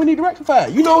we need to rectify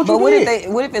it? You know what But you what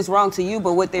did. what if it's wrong to you,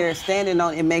 but what they're standing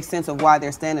on, it makes sense of why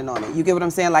they're standing on it. You get what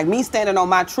I'm saying? Like me standing on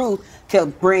my truth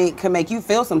can make you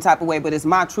feel some type of way, but it's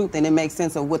my truth and it makes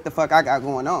sense of what the fuck I got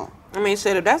going on. I mean,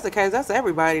 shit, if that's the case, that's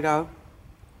everybody, though.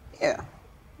 Yeah.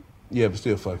 Yeah, but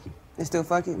still fuck you. It's still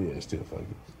fuck you? Yeah, it's still fuck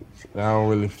you. I don't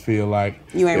really feel like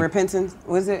You ain't repentant?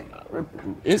 Was it?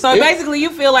 So basically, you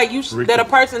feel like that a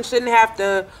person shouldn't have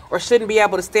to or shouldn't be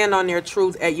able to stand on their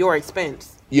truth at your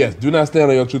expense. Yes, do not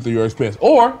stand on your truth at your expense.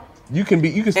 Or you can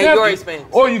stand At your expense.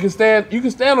 Or you can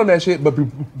stand on that shit, but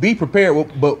be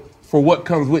prepared. But for what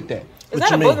comes with that. Is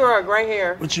that a booger or a gray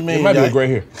hair? What you mean? It might be a Yike? gray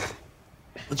hair.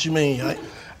 What you mean, Yike?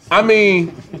 I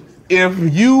mean, if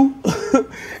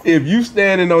you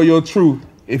standing on your truth,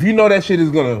 if you know that shit is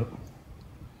gonna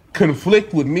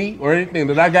conflict with me or anything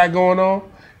that I got going on,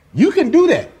 you can do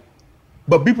that.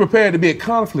 But be prepared to be in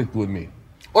conflict with me.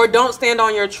 Or don't stand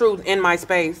on your truth in my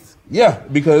space. Yeah,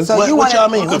 because So you What wanna- y'all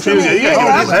mean? What you confused. mean? Yeah,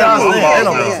 That yeah,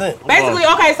 don't make sense. Basically,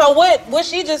 okay, so what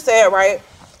she just said, right?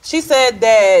 She said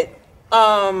that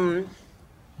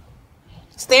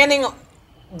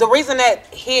the reason that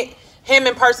him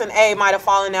and person A might have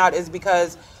fallen out is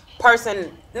because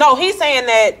he's saying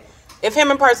that if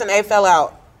him and person A fell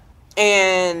out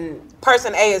and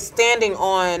person A is standing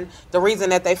on the reason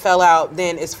that they fell out,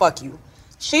 then it's fuck you.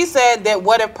 She said that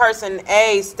what if person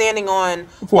A standing on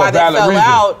why they fell reason.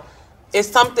 out is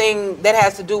something that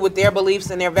has to do with their beliefs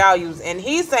and their values. And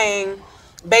he's saying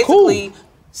basically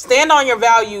stand on your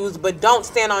values, but don't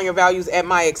stand on your values at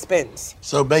my expense.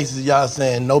 So basically, y'all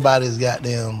saying nobody's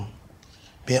goddamn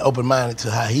being open-minded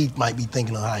to how he might be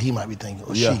thinking or how he might be thinking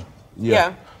or she.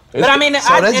 Yeah. But I mean,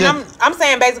 So that's I'm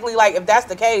saying basically like if that's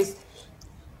the case,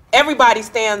 everybody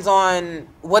stands on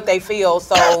what they feel,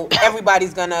 so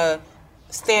everybody's gonna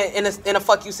stand in a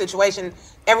fuck you situation.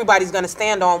 Everybody's gonna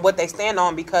stand on what they stand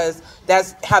on because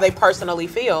that's how they personally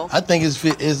feel. I think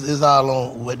it's all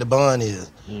on what the bond is.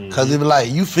 Because if like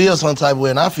you feel some type of way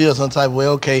and I feel some type of way,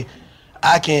 okay,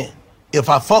 I can, if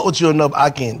I fuck with you enough, I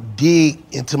can dig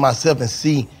into myself and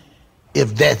see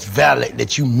if that's valid,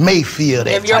 that you may feel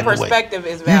that type of way. If your perspective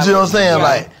is valid. You see what I'm saying? Yeah.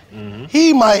 Like,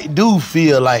 he might do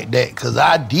feel like that because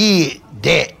I did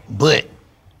that, but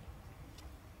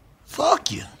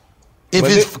fuck you. If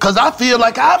it's because I feel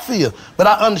like I feel, but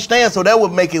I understand, so that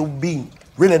would make it be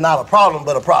really not a problem,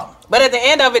 but a problem. But at the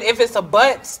end of it, if it's a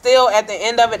but, still at the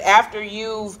end of it, after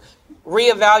you've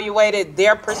reevaluated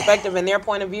their perspective and their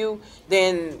point of view,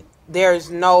 then there's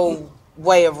no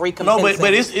way of recompensating. No,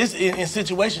 but it's in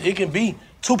situations, it can be,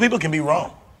 two people can be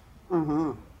wrong.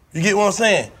 Mm-hmm. You get what I'm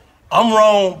saying? I'm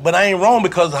wrong, but I ain't wrong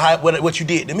because of what you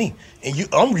did to me. And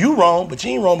you wrong, but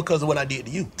you ain't wrong because of what I did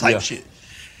to you, type shit.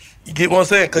 You get what I'm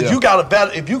saying? Because you got to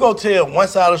battle. If you go tell one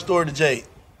side of the story to Jay,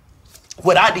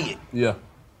 what I did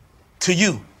to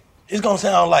you, it's going to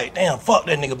sound like, damn, fuck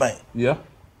that nigga bang. Yeah.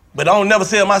 But I don't never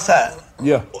tell my side.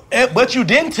 Yeah. But you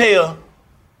didn't tell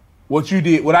what you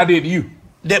did, what I did to you.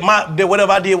 That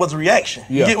whatever I did was a reaction.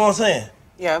 Yeah. You get what I'm saying?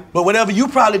 Yeah. But whatever you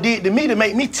probably did to me to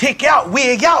make me tick out,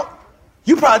 wig out,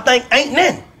 you probably think ain't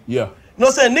nothing. Yeah. You know what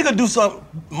I'm saying? Nigga do something,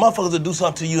 motherfuckers will do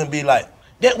something to you and be like,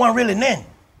 that wasn't really nothing.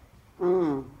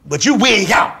 But you wig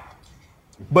out.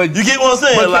 But you get what I'm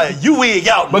saying? But like you wig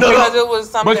out. Because it was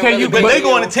something. But they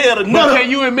going to tell the But can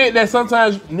you admit that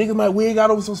sometimes niggas might wig out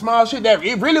over some small shit that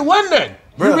it really wasn't nothing?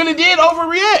 You really did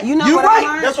overreact. You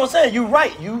right. That's what I'm saying. You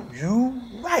right. You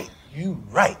right. You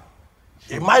right.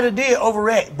 It might have did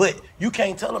overact, but you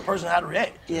can't tell a person how to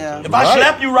react. Yeah. If I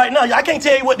slap you right now, I can't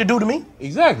tell you what to do to me.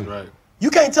 Exactly. Right. You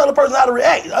can't tell a person how to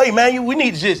react. Hey man, we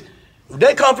need to just,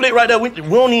 that conflict right there, we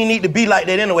don't even need to be like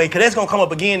that anyway, because that's going to come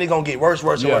up again, it's going to get worse.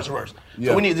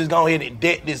 So we need to just go ahead and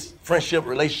debt this friendship,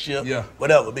 relationship,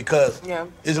 whatever, because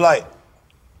it's like,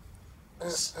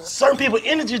 certain people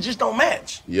energy just don't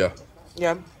match. Yeah.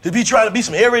 Yeah. To be trying to be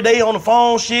some everyday on the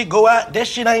phone shit, go out, that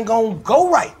shit ain't going to go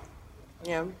right.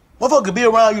 Yeah. Motherfucker could be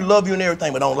around you, love you and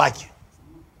everything, but don't like you.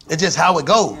 It's just how it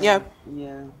goes. Yeah.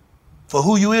 Yeah. For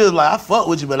who you is, like, I fuck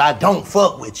with you, but I don't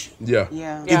fuck with you. Yeah.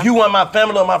 Yeah. If you weren't my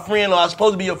family or my friend or I was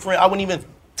supposed to be your friend, I wouldn't even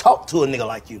talk to a nigga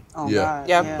like you. Oh, Yeah. God.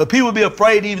 Yeah. But people be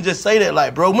afraid to even just say that,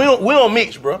 like, bro, we don't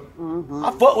mix, bro. Mm-hmm.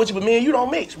 I fuck with you, but me and you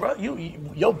don't mix, bro.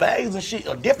 Your bags and shit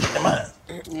are different than mine.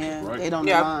 Yeah. They don't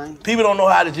Yeah. mind. People don't know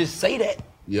how to just say that.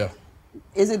 Yeah.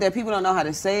 Is it that people don't know how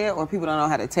to say it or people don't know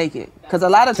how to take it? Because a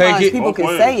lot of Take times it. people Both can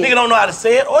ways. say Nigga it. don't know how to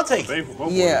say it or take it.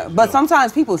 Yeah, but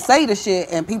sometimes people say the shit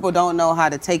and people don't know how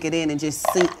to take it in and just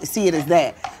see it as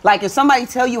that. Like if somebody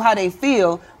tell you how they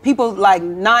feel, people like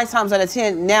 9 times out of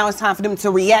 10, now it's time for them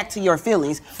to react to your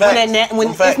feelings. When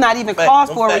it's not even cause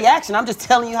for a reaction. I'm just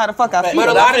telling you how the fuck I feel.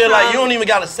 But I feel like you don't even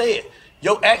gotta say it.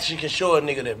 Your action can show a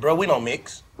nigga that, bro, we don't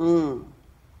mix.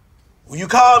 When you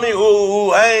call me,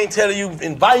 I ain't telling you,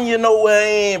 inviting you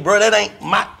nowhere, bro, that ain't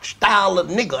my style of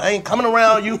nigga. I ain't coming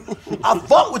around you. I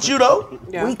fuck with you though.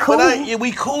 Yeah. We cool. But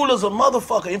we cool as a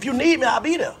motherfucker. If you need me, I'll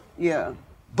be there. Yeah.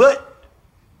 But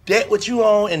that what you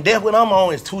on and that what I'm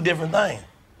on is 2 different things.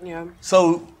 Yeah.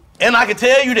 So, and I can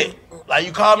tell you that. Like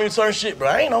you call me certain shit, bro.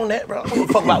 I ain't on that, bro. I don't give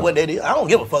a fuck about what that is. I don't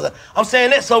give a fuck. I'm saying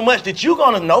that so much that you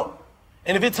gonna know.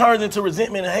 And if it turns into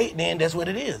resentment and hate, then that's what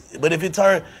it is. But if it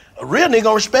turns, a real nigga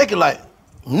gonna respect it. Like,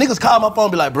 niggas call my phone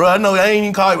and be like, bro, I know I ain't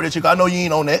even call you with that chick. I know you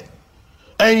ain't on that.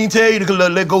 I ain't even tell you to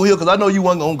let go here because I know you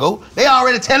wasn't gonna go. They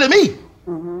already telling me.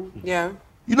 Yeah.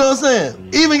 You know what I'm saying?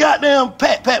 Even goddamn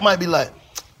Pat might be like,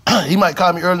 he might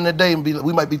call me early in the day and be like,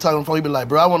 we might be talking on the phone. He be like,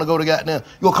 bro, I want to go to goddamn,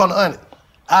 you gonna come to Onyx?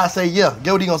 I say, yeah.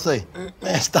 Get what he gonna say?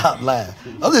 Man, stop lying.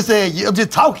 I'm just saying, I'm just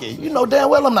talking. You know damn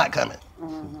well I'm not coming.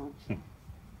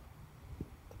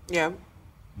 Yeah.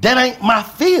 That ain't my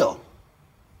feel.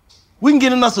 We can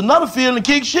get in us another field and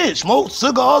kick shit. Smoke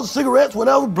cigars, cigarettes,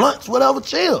 whatever, blunts, whatever,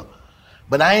 chill.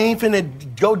 But I ain't finna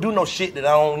go do no shit that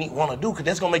I don't want to do, cause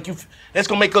that's gonna make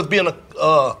us be in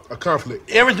a conflict.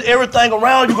 Everything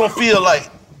around you gonna feel like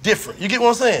different. You get what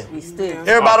I'm saying? We still.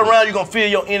 Everybody around you gonna feel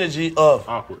your energy of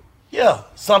awkward. Yeah,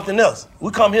 something else.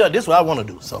 We come here, this is what I want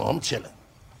to do, so I'm chilling.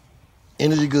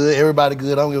 Energy good, everybody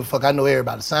good. I don't give a fuck. I know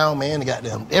everybody. Sound man, the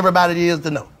goddamn everybody is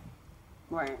to know.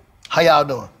 Right. How y'all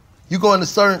doing? You go in a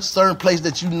certain place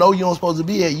that you know you don't supposed to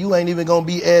be at, you ain't even gonna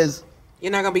be as.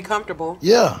 You're not gonna be comfortable.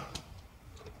 Yeah.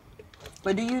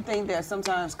 But do you think that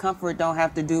sometimes comfort don't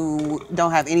have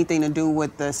anything to do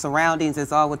with the surroundings?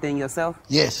 It's all within yourself?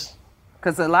 Yes.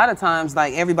 Because a lot of times,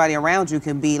 like, everybody around you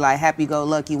can be, like,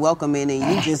 happy-go-lucky, welcoming,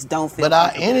 and you just don't feel But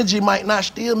our energy might not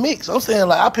still mix. I'm saying,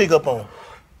 like, I pick up on.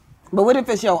 But what if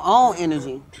it's your own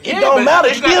energy? It don't matter.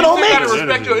 It still don't mix. gotta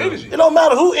respect your energy. It don't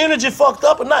matter who energy fucked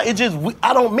up or not. It just,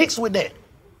 I don't mix with that.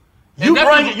 You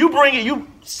bring it,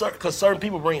 because certain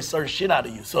people bring certain shit out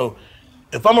of you. So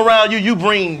if I'm around you, you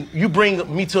bring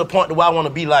me to a point to where I want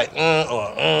to be like,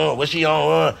 what's she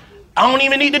on? I don't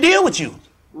even need to deal with you.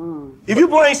 If you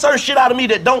bring certain shit out of me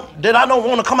that I don't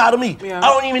want to come out of me, I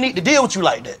don't even need to deal with you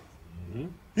like that.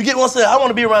 You get what I'm saying? I want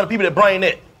to be around the people that bring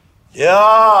that.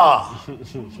 Yeah,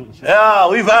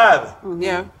 we vibing.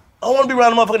 Yeah. I want to be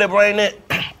around the motherfucker that bring that.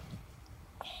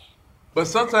 But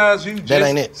sometimes That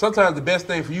ain't it. Sometimes the best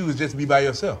thing for you is just to be by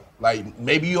yourself. Like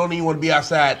maybe you don't even want to be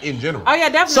outside in general. Oh yeah,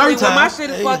 definitely. When my shit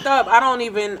is fucked up, I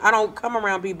don't come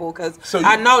around people because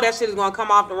I know that shit is gonna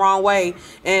come off the wrong way,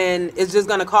 and it's just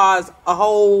gonna cause a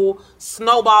whole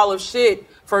snowball of shit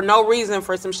for no reason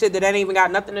for some shit that ain't even got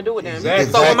nothing to do with them.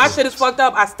 Exactly. So when my shit is fucked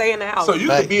up, I stay in the house. So you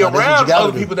could be around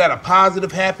other people that are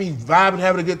positive, happy, vibing,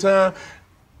 having a good time.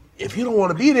 If you don't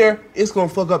want to be there, it's gonna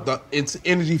fuck up its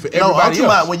energy for everybody I'm talking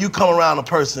else. about when you come around a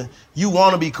person, you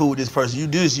want to be cool with this person. You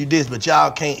do this, but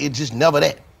y'all can't. It's just never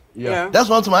that. Yeah. That's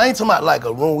what I'm talking about. I ain't talking about like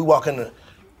a room. We walk in a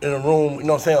room, you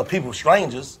know what I'm saying, of people,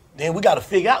 strangers. Then we got to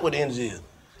figure out what the energy is.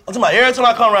 I'm talking about every time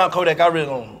I come around Kodak, I really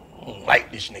don't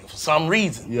like this nigga for some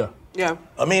reason. Yeah. Yeah.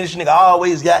 I mean, this nigga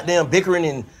always goddamn bickering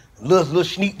and little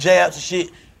sneak jabs and shit.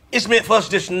 It's meant for us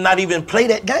to just not even play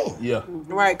that game. Yeah.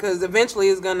 Right, because eventually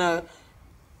it's gonna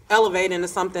elevate into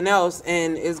something else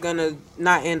and it's gonna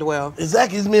not end well.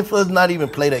 Exactly. It's meant for us to not even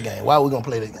play that game. Why are we gonna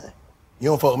play that game? You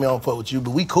don't fuck with me, I don't fuck with you.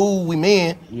 But we cool, we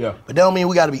men. Yeah. But that don't mean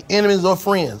we gotta be enemies or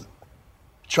friends.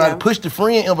 Trying to push the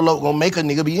friend envelope gonna make a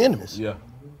nigga be enemies. Yeah.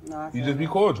 You just be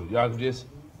cordial. Y'all can just.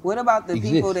 What about the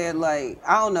people that, like,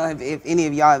 I don't know if any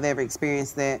of y'all have ever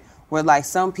experienced that, where, like,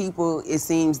 some people, it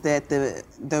seems that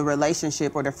the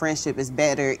relationship or the friendship is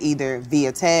better either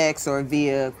via text or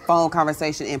via phone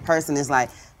conversation. In person is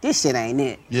like, this shit ain't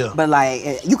it. Yeah. But,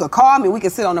 like, you could call me, we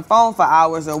could sit on the phone for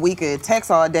hours, or we could text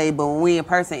all day, but when we in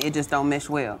person, it just don't mesh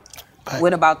well. Right.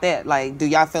 What about that? Like, do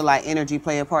y'all feel like energy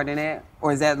play a part in that?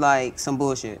 Or is that, like, some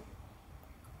bullshit?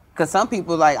 Because some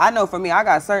people, like, I know for me, I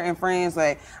got certain friends,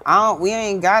 like, we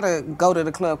ain't gotta go to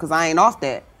the club because I ain't off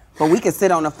that. But we could sit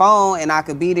on the phone and I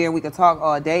could be there, we could talk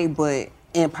all day, but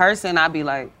in person, I'd be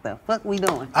like, the fuck we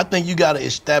doing? I think you gotta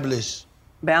establish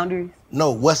boundaries.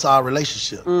 No, what's our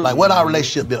relationship? Like, what our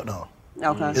relationship built on?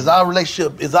 Okay. Is our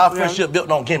friendship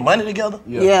built on getting money together?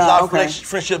 Yeah. Is our Okay.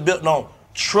 friendship built on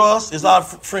trust? Is our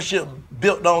friendship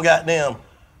built on goddamn,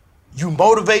 you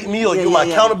motivate me or you my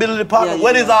accountability partner?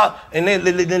 What is our, and then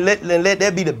let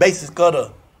that be the basis of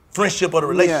the friendship or the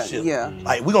relationship. Yeah.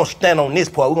 Like, we're gonna stand on this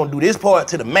part. We're gonna do this part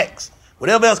to the max.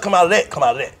 Whatever else come out of that, come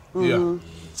out of that. Yeah.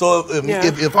 So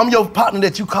if I'm your partner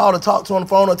that you call to talk to on the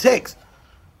phone or text,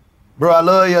 bro, I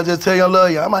love you, I just tell you I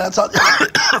love you, I might have talked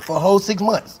for a whole 6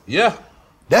 months. Yeah.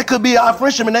 That could be our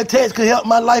friendship, and that text could help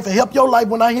my life and help your life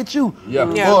when I hit you. Yeah.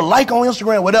 Yeah. Or a like on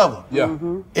Instagram, whatever. Yeah.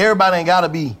 Everybody ain't gotta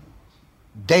be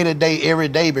day to day, every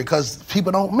day, because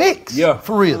people don't mix. Yeah.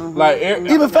 For real. Like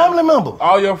even family members.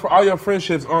 All your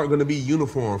friendships aren't gonna be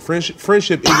uniform. Friendship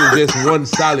isn't just one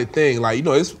solid thing. Like, you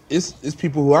know, it's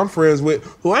people who I'm friends with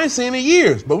who I ain't seen in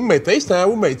years, but we may FaceTime,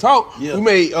 we may talk, we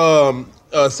may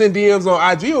send DMs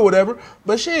on IG or whatever.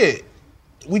 But shit,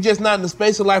 we just not in the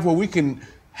space of life where we can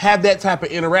have that type of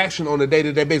interaction on a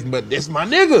day-to-day basis. But it's my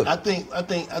nigga. I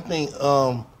think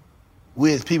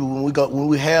we as people, when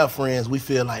we have friends, we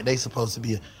feel like they supposed to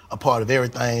be a part of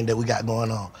everything that we got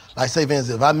going on. Like, say for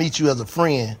instance, if I meet you as a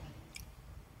friend,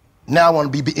 now I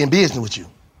want to be in business with you.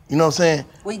 You know what I'm saying?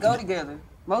 We go together.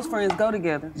 Most friends go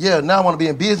together. Yeah, now I want to be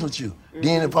in business with you.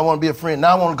 Then if I want to be a friend,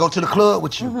 now I want to go to the club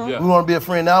with you. Yeah. We want to be a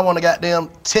friend, now I want to goddamn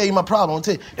tell you my problem. I wanna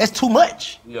tell you. That's too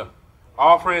much. Yeah.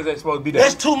 All friends ain't supposed to be that.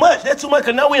 That's too much. That's too much,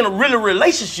 because now we're in a really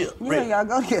relationship. Yeah, y'all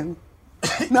go together.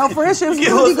 No, friendships You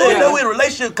get what really I'm saying? go Now we're in a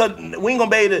relationship because we ain't going to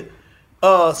be able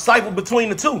to cycle between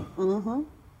the two. Mm-hmm.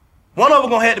 One of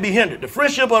them going to have to be hindered, the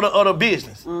friendship or the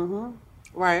business. Mm-hmm.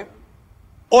 Right.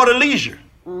 Or the leisure.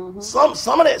 Mm-hmm.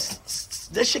 Some of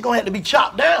that shit going to have to be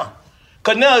chopped down.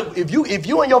 Because now if you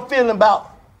and your feeling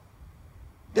about,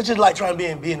 it's just like trying to be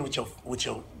in business with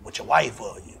your wife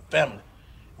or your family.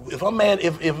 If I'm mad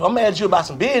at you about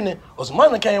some business or some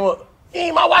money that came up, you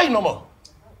ain't my wife no more.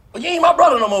 Or you ain't my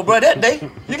brother no more, bro, that day.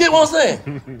 You get what I'm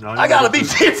saying? I gotta be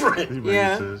different.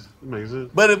 Makes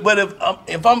sense. But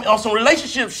if I'm on some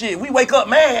relationship shit, we wake up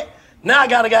mad, now I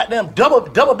gotta goddamn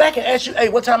double back and ask you, hey,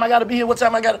 what time I gotta be here, what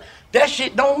time I gotta, that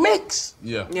shit don't mix.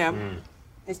 Yeah. Yeah.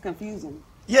 It's confusing.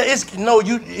 Yeah,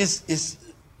 it's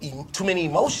too many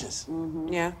emotions.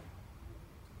 Yeah.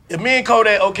 If me and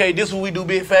Kodak, okay, this is what we do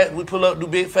big fast, we pull up, do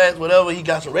big fast, whatever, he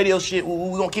got some radio shit,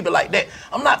 we gonna keep it like that.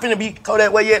 I'm not finna be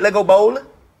Kodak, where you at, let go bowling.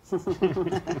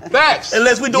 Facts.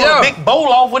 Unless we doing a big bowl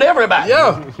off with everybody.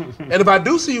 Yeah. And if I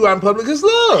do see you out in public, it's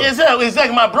love.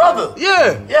 Exactly, my brother.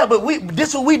 Yeah. Yeah, but this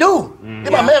is what we do.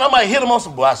 Then my man, I might hit him on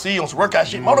some, boy, I see you on some workout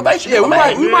shit, motivation. Yeah, we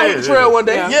might hit the trail one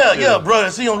day. Yeah, brother,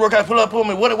 see you on workout, pull up on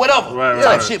me, whatever.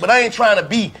 Type shit, but I ain't trying to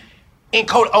be in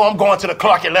Kodak. Oh, I'm going to the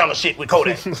Clark Atlanta shit with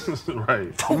Kodak.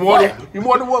 Right. You're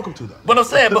more than welcome to, though. But I'm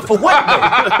saying, but for what, though?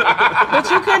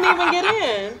 But you couldn't even get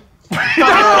in.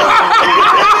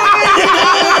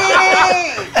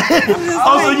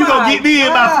 Oh, so you gonna get me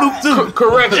in by fluke too?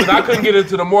 Correction, I couldn't get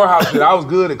into the Morehouse shit. I was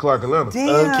good at Clark Atlanta.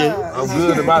 Okay. I'm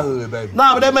good in my hood, baby.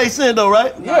 Nah, but that makes sense though,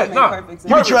 right? Yeah, You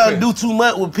be trying to do too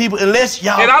much with people unless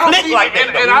y'all click like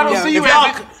that. And I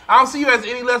don't see you as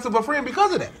any less of a friend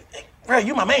because of that. Right,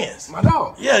 you my mans. My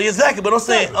dog. Yeah, exactly. But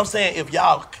I'm saying if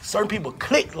y'all certain people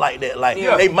click like that, like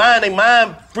they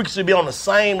mind frequency be on the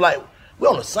same, like we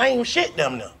on the same shit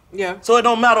damn near. Yeah. So it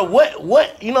don't matter what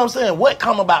you know what I'm saying, what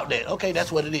come about that. Okay,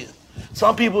 that's what it is.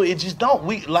 Some people it just don't.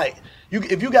 We like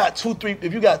if you got two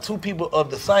people of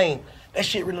the same, that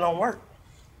shit really don't work.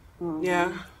 Yeah.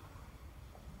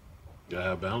 You gotta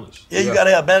have balance. Yeah, you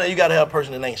gotta have balance. You gotta have a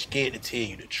person that ain't scared to tell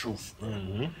you the truth.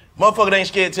 Motherfucker that ain't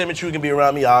scared to tell me the truth can be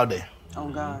around me all day. Oh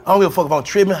God. I don't give a fuck if I'm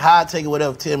tripping, high, take it,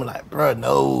 whatever. Tell me like, bruh,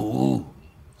 no.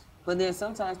 But then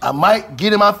sometimes I might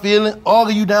get in my feeling,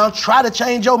 argue you down, try to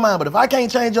change your mind. But if I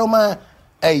can't change your mind,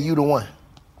 hey, you the one.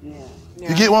 Yeah.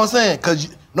 You get what I'm saying?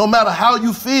 Because no matter how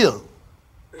you feel,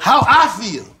 how I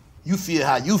feel, you feel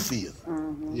how you feel.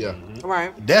 Yeah.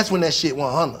 Right. That's when that shit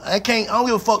 100. I don't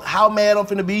give a fuck how mad I'm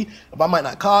finna be. If I might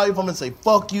not call you, if I'm gonna say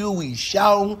fuck you, we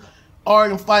shouting,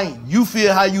 arguing, fighting. You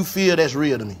feel how you feel, that's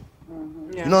real to me.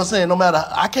 You know what I'm saying? No matter,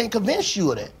 I can't convince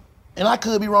you of that. And I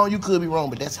could be wrong, you could be wrong,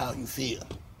 but that's how you feel.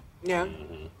 Yeah.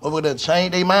 Over there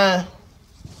change their mind.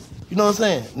 You know what I'm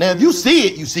saying? Now, if you see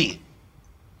it, you see it.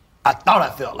 I thought I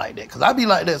felt like that. Because I be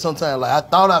like that sometimes. Like, I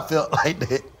thought I felt like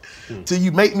that. Till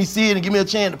you make me see it and give me a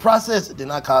chance to process it,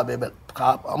 then I call back.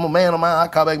 I'm a man of mine. I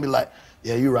call back and be like,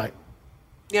 yeah, you're right.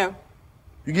 Yeah.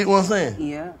 You get what I'm saying?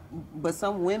 Yeah. But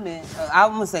some women,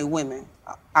 I'm going to say women.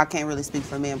 I can't really speak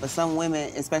for men, but some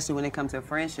women, especially when it comes to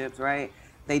friendships, right?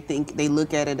 They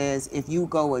look at it as if you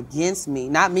go against me,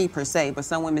 not me per se, but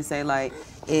some women say like,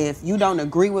 if you don't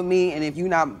agree with me and if you're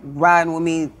not riding with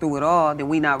me through it all, then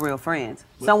we not real friends.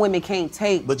 Some women can't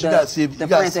take but you got to see if the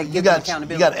friends that give them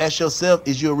accountability. You got to ask yourself,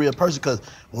 is you a real person? Because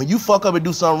when you fuck up and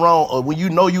do something wrong, or when you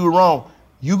know you were wrong,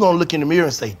 you gonna look in the mirror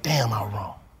and say, damn, I was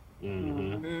wrong.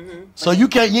 So you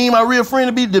ain't my real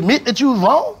friend to admit that you was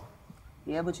wrong?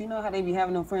 Yeah, but you know how they be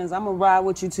having them friends. I'm gonna ride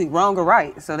with you to wrong or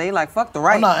right. So they like, fuck the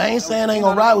right. No, I ain't saying I ain't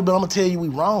gonna ride with you, but I'm gonna tell you we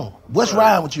wrong. What's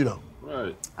riding with you though?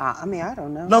 Right. I mean, I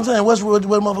don't know. You know what I'm saying?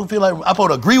 What motherfucker feel like? I'm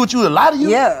supposed to agree with you, to lie to you?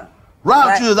 Yeah.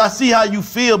 Ride with you is I see how you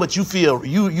feel, but you feel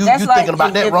you That's like thinking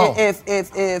about that wrong.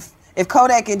 If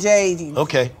Kodak and Jay.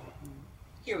 Okay.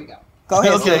 Here we go. Go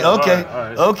ahead. Okay. All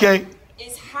right. Okay.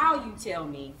 It's how you tell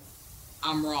me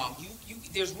I'm wrong.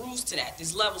 There's rules to that.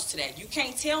 There's levels to that. You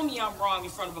can't tell me I'm wrong in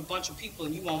front of a bunch of people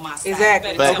and you on my side.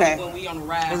 Exactly. You better tell me when we on the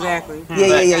ride Exactly. home. Yeah.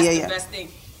 That's the best thing.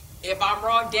 If I'm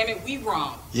wrong, damn it, we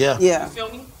wrong. Yeah. Yeah. You feel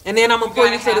me? And then I'm gonna pull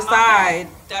you to the side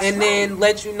and then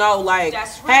let you know, like,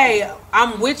 hey,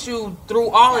 I'm with you through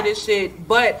all of this shit,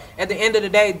 but at the end of the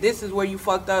day, this is where you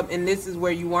fucked up and this is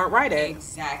where you weren't right at.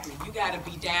 Exactly. You gotta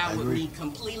be down with me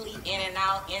completely, in and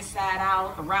out, inside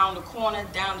out, around the corner,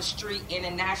 down the street,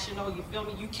 international. You feel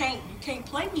me? You can't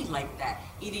play me like that.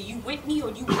 Either you with me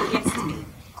or you against me.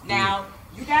 Now,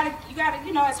 you gotta,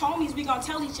 you know, as homies, we gonna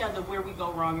tell each other where we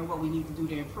go wrong and what we need to do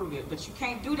to improve it. But you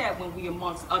can't do that when we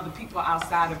amongst other people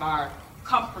outside of our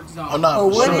comfort zone. Oh, no.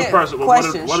 What if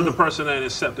the person ain't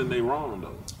accepting they wrong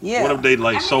though? Yeah. What if they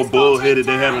like so bullheaded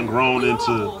they haven't grown into?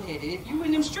 Bullheaded. If you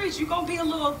in them streets, you're gonna be a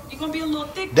little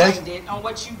thick-minded on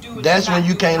what you do. That's when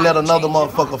you can't let another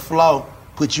motherfucker flaw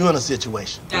put you in a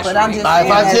situation. But I'm just if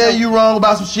I tell you wrong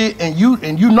about some shit and you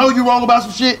know you wrong about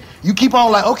some shit, you keep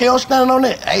on like, okay, I'm standing on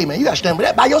that. Hey man, you gotta stand with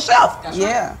that by yourself.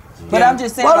 Yeah. But I'm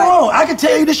just saying, what's wrong? I can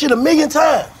tell you this shit 1,000,000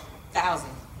 times. 1,000.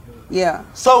 Yeah.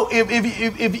 So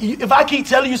if I keep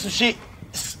telling you some shit,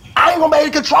 I ain't gonna be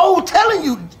able to control telling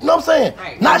you. You know what I'm saying?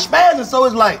 Right. Not spazzing. So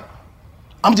it's like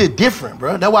I'm just different,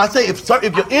 bro. That's why I say if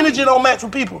your energy don't match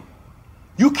with people,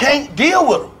 you can't deal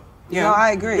with them. Yeah. No,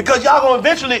 I agree. Because y'all gonna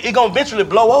eventually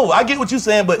blow over. I get what you're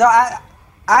saying, but no,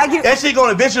 That shit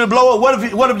gonna eventually blow up.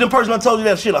 What if the person told you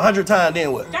that shit 100 times?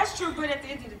 Then what? That's true, but at the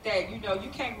end of the day, you know, you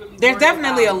can't really. There's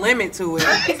definitely a limit to it.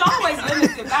 It's always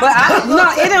limited. But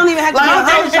it don't even have to be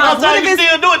 100 times. Like, you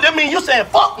still do it, that means you're saying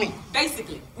fuck me.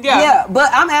 Basically. Yeah, but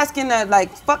I'm asking that, like,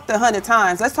 fuck the 100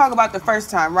 times. Let's talk about the first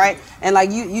time, right? And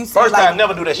like you said, First like, time,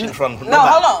 never do that shit in front of No,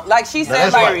 hold on. Like she said,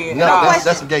 that's like, right. No,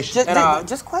 that's some gay shit.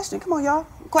 Just question. Come on, y'all.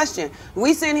 Question.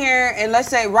 We sitting here and let's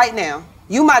say right now,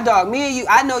 you my dog, me and you,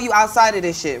 I know you outside of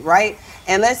this shit, right?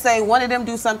 And let's say one of them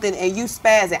do something and you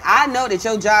spaz it. I know that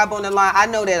your job on the line. I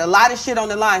know that a lot of shit on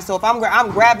the line. So if I'm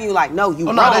grabbing you like, no, you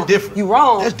wrong. No, that's different. You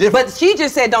wrong. That's different. But she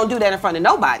just said don't do that in front of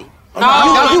nobody. No,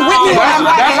 you with me when I'm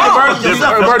riding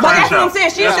home. But that's what I'm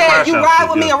saying. She That's said you pressure. ride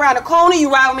with me around the corner, you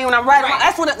ride with me when I'm riding around.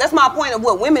 That's my point of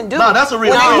what women do. No, that's a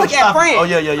real when they friend. look at friends. Oh,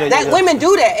 yeah. That women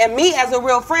do that. And me as a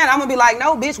real friend, I'm gonna be like,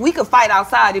 no, bitch, we could fight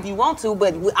outside if you want to,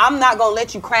 but I'm not gonna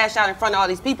let you crash out in front of all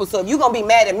these people. So if you're gonna be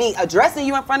mad at me addressing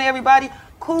you in front of everybody,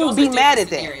 cool, be mad at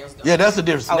that. Yeah, that's a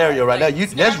different scenario right now.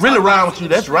 That's really round with you.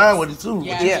 That's round with it too.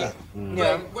 Yeah. Mm.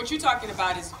 But what you're talking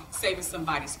about is saving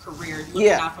somebody's career, looking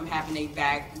out from having a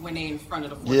back when they're in front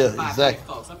of the Fortune 500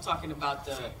 folks. I'm talking about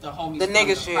the homies The from nigga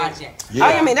the shit. project. Yeah.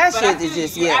 I mean, that But shit I feel is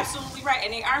just, you're yeah. absolutely right,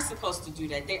 and they are supposed to do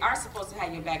that. They are supposed to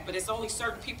have your back, but it's only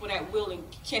certain people that will and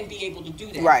can be able to do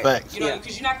that. Right. Facts. You know,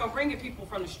 because you're not gonna bring in people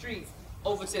from the streets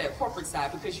over to that corporate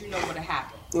side because you know what'll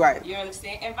happen. Right. You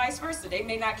understand? And vice versa. They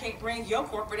may not can't bring your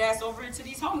corporate ass over into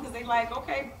these homes because they like,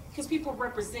 okay, because people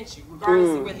represent you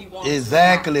regardless of whether you want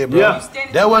Exactly, to. bro. You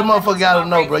stand That what motherfucker gotta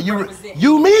know, bro. You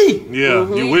me. Yeah,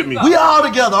 you with me. We all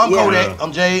together. I'm Yeah. Kodak.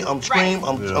 I'm Jay. I'm Scream.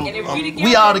 Right.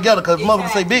 We all together because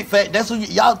motherfuckers say big fat. That's who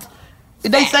y'all.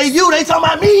 If they say you, they talking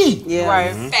about me. Yeah.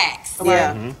 Right. Facts.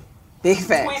 Yeah. Big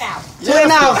facts. Twin out.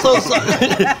 Twin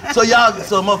out. So y'all,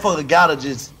 so motherfucker gotta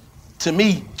just, to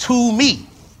me,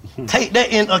 take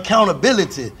that in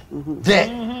accountability. That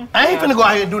I ain't finna go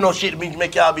out here and do no shit to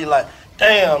make y'all be like,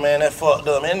 damn man, that fucked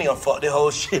up, man. They done fucked that whole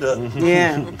shit up.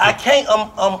 Yeah. I can't.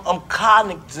 I'm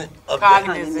cognizant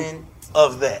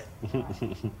of that.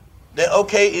 That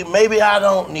okay, maybe I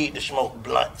don't need to smoke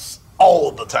blunts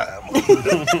all the time.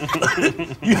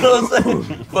 You know what I'm saying?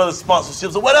 For the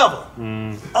sponsorships or whatever.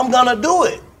 I'm gonna do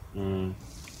it.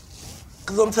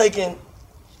 Cause I'm taking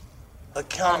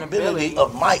accountability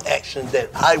of my actions that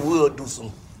I will do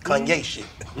some Kanye shit.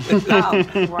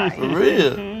 Right. For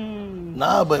real.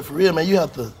 Nah, but for real, man, you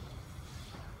have to.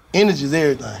 Energy is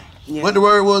everything. Yeah. What the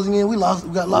word was again? We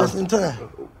got lost in time.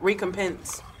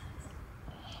 Recompense.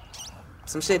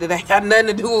 Some shit that ain't got nothing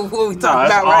to do with what we Nah, talking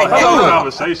it's about all right healthy now.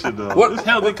 conversation though. It's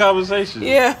healthy conversation.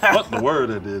 Yeah. What's the word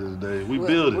at the end of the day? We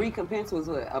build it. Recompense was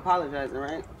what? Apologizing,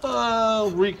 right?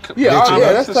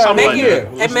 That's something like that.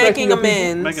 And making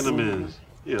amends. Making amends.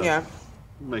 Yeah.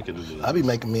 Making amends. I be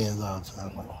making amends all the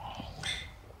time.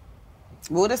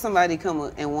 What if somebody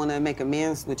come and want to make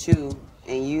amends with you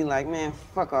and you like, man,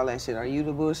 fuck all that shit. Are you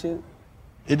the bullshit?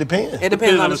 It depends. It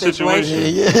depends on the situation.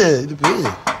 Yeah, it depends.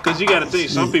 Because you got to think,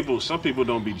 some people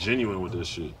don't be genuine with this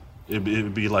shit. It'd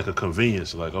be like a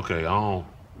convenience. Like, okay, I don't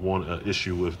want an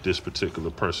issue with this particular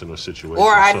person or situation.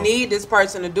 Or I so- need this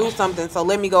person to do something, so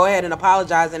let me go ahead and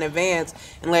apologize in advance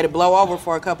and let it blow over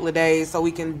for a couple of days so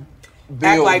we can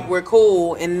act like we're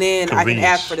cool, and then I can Convenience.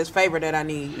 ask for this favor that I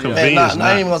need. Hey, I ain't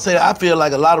even gonna say that. I feel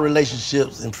like a lot of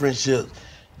relationships and friendships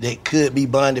that could be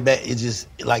bonded back, it's just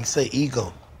like say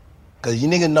ego. Cause you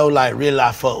niggas know like really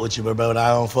I fuck with you, but I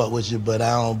don't fuck with you, but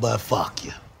fuck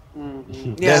you.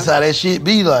 Mm-hmm. That's how that shit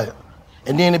be like.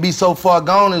 And then it be so far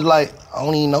gone, it's like, I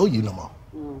don't even know you no more.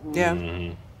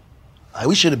 Yeah. Like,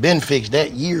 we should have been fixed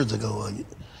that years ago.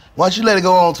 Once you let it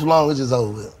go on too long, it's just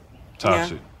over.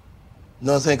 Toxic. You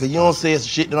know what I'm saying? Because you don't say some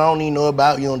shit that I don't even know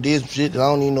about. You don't do some shit that I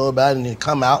don't even know about. And then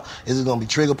come out, it's just going to be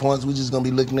trigger points. We're just going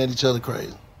to be looking at each other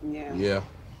crazy. Yeah. Yeah.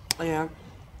 Yeah.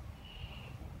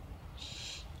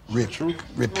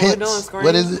 Repents.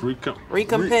 What is it?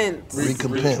 Recompense.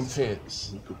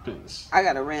 Recompense. I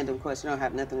got a random question. It don't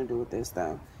have nothing to do with this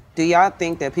stuff. Do y'all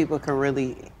think that people can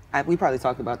really, we probably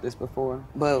talked about this before,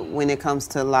 but when it comes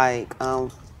to like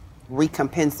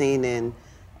recompensing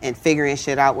and figuring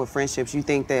shit out with friendships, you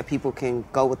think that people can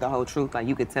go with the whole truth? Like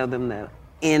you could tell them the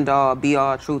end all, be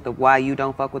all truth of why you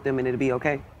don't fuck with them and it'll be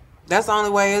okay? That's the only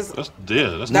way it's. That's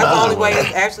the only way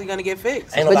it's actually gonna get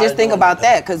fixed. But just think about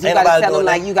that, because you gotta tell them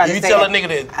like you gotta say, tell a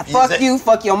nigga that I fuck you,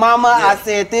 fuck your mama. I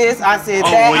said this, I said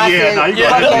that, well, I yeah, said nah, you fuck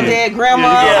gotta- your dead grandma.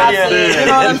 I said, you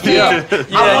know what I'm saying?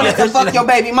 I wanted to fuck your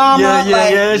baby mama.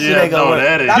 That shit ain't gonna work.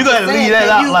 that You gotta leave that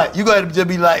out. Like you gotta just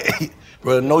be like,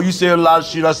 Bro, no, you said a lot of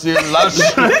shit. I said a lot of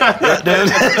shit.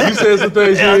 You said some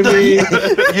things you didn't mean.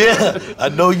 Yeah, I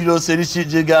know you don't say this shit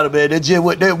just got it, man. That's just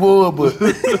what that was,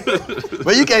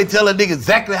 but you can't tell a nigga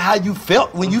exactly how you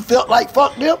felt when you felt like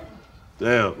fuck them.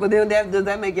 Damn. But then does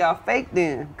that make y'all fake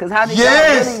then? Because how did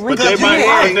Yes, y'all really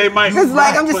But they might. Because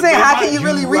like I'm just saying, how can you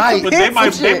really But they recompense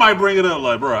might. They might bring it up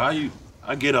like, bro, how you?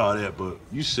 I get all that, but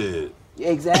you said.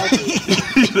 Exactly.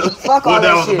 Fuck all what that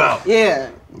that was shit. about. Yeah.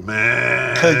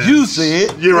 Man. Cause you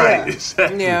said. You're right. Yeah.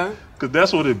 Exactly. Yeah. Cause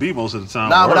that's what it be most of the time.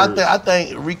 Nah, Word. but I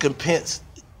think recompense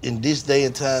in this day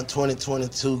and time,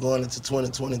 2022 going into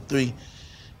 2023,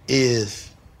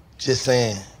 is just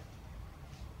saying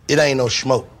it ain't no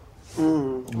smoke.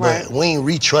 But we ain't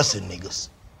re-trusting niggas.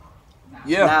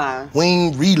 Yeah. We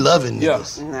ain't re-loving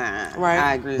niggas. Nah. Right.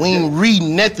 I agree. We ain't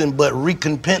re-nothing but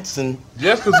recompensing.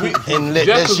 Just because we, and let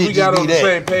just that 'cause shit we got just on be the that.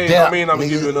 same page, Dap, I mean I'm gonna nigga.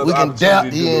 give you another We can opportunity dap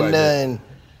to do here it and like that. and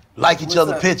like each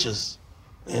other pictures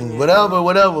and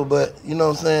whatever, but you know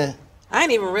what I'm saying? I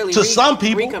ain't even really To some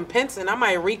people. recompensing. I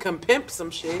might recompense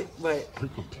some shit, but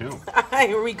I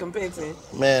ain't recompensing.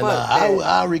 Man, Fuck nah, that.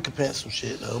 I'll recompense some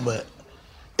shit though, but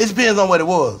it depends on what it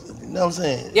was. You know what I'm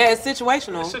saying? Yeah, it's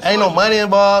situational. Ain't no money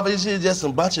involved. It's just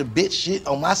some bunch of bitch shit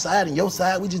on my side and your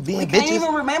side. We just being We bitches. can't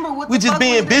even remember what We the just fuck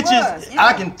being it bitches. was.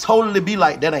 I can totally be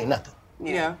like, that ain't nothing.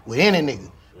 Yeah. With any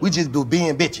nigga. We just do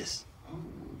being bitches.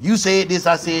 You said this,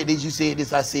 I said this, you said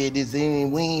this, I said this,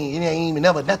 and it ain't even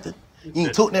never nothing. You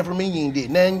ain't took nothing from me, you ain't did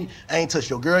nothing. I ain't touched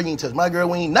your girl, you ain't touched my girl,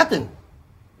 we ain't nothing.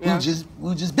 Yeah.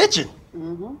 We just bitching.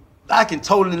 Mm-hmm. I can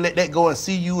totally let that go and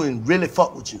see you and really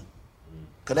fuck with you.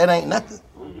 Cause that ain't nothing.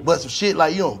 But some shit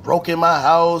like you done broke in my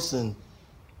house and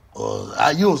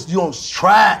you don't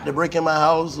try to break in my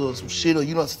house or some shit, or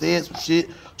you done said some shit,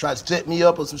 tried to set me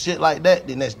up or some shit like that,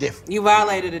 then that's different. You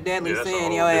violated a deadly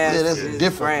sin. Your ass. Yeah, that's is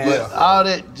different. trash. But all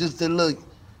that just the little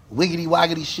wiggity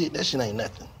woggity shit, that shit ain't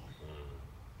nothing.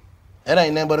 That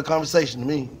ain't nothing but a conversation to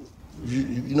me.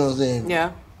 You know what I'm saying?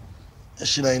 Yeah. That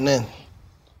shit ain't nothing.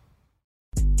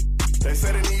 They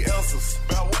said they need answers.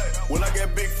 About what? When I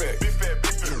get big fat. Big fat,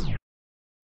 big fat.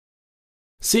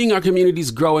 Seeing our communities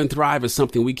grow and thrive is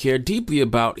something we care deeply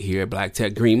about here at Black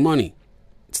Tech Green Money.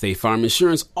 State Farm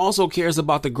Insurance also cares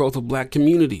about the growth of Black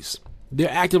communities. They're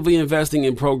actively investing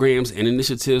in programs and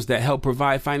initiatives that help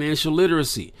provide financial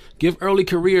literacy, give early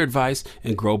career advice,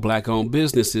 and grow Black-owned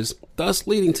businesses, thus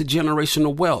leading to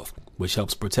generational wealth, which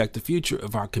helps protect the future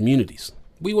of our communities.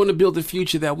 We want to build a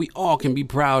future that we all can be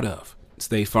proud of.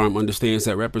 State Farm understands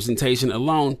that representation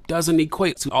alone doesn't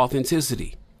equate to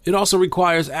authenticity. It also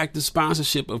requires active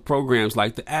sponsorship of programs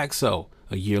like the AXO,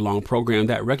 a year-long program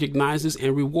that recognizes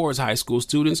and rewards high school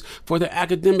students for their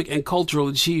academic and cultural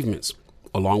achievements,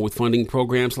 along with funding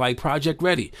programs like Project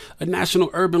Ready, a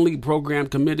National Urban League program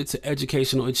committed to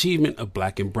educational achievement of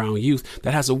Black and brown youth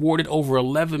that has awarded over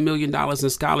 $11 million in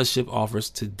scholarship offers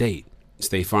to date.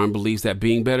 State Farm believes that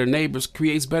being better neighbors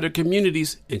creates better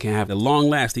communities and can have a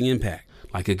long-lasting impact.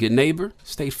 Like a good neighbor,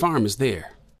 State Farm is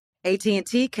there.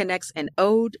 AT&T connects an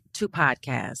ode to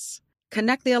podcasts.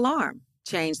 Connect the alarm.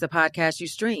 Change the podcast you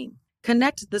stream.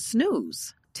 Connect the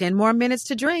snooze. 10 more minutes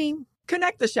to dream.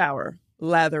 Connect the shower.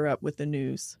 Lather up with the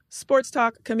news, sports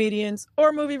talk, comedians,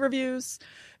 or movie reviews.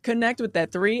 Connect with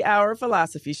that 3-hour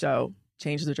philosophy show.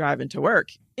 Change the drive into work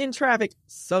in traffic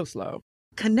so slow.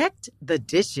 Connect the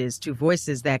dishes to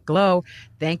voices that glow.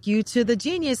 Thank you to the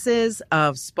geniuses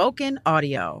of spoken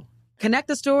audio. Connect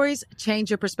the stories, change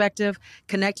your perspective.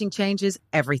 Connecting changes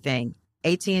everything.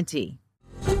 AT&T.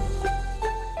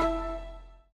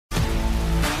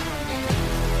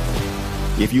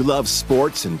 If you love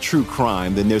sports and true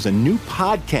crime, then there's a new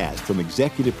podcast from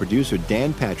executive producer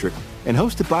Dan Patrick and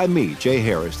hosted by me, Jay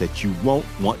Harris, that you won't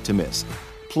want to miss.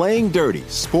 Playing Dirty: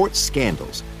 Sports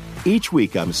Scandals. Each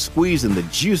week, I'm squeezing the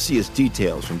juiciest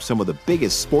details from some of the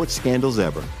biggest sports scandals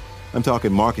ever. I'm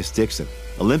talking Marcus Dixon,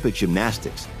 Olympic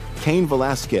gymnastics, Cain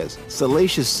Velasquez,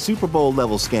 salacious Super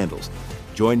Bowl-level scandals.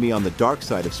 Join me on the dark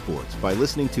side of sports by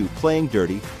listening to Playing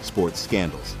Dirty: Sports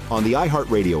Scandals on the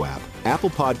iHeartRadio app,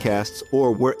 Apple Podcasts,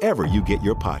 or wherever you get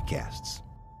your podcasts.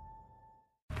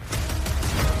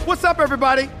 What's up,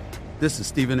 everybody? This is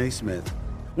Stephen A. Smith.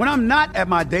 When I'm not at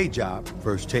my day job,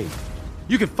 First Take,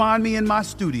 you can find me in my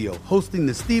studio hosting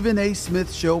the Stephen A.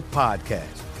 Smith Show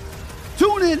podcast.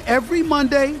 Tune in every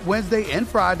Monday, Wednesday, and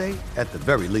Friday, at the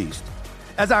very least,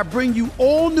 as I bring you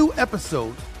all new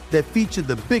episodes that feature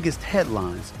the biggest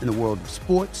headlines in the world of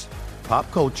sports, pop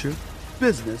culture,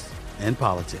 business, and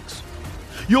politics.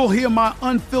 You'll hear my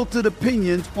unfiltered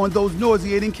opinions on those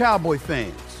nauseating Cowboy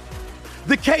fans,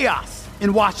 the chaos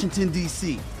in Washington,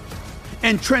 D.C.,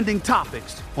 and trending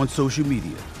topics on social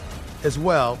media, as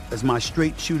well as my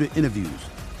straight shooter interviews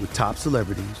with top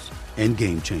celebrities and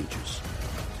game changers.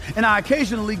 And I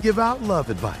occasionally give out love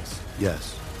advice.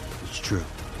 Yes, it's true.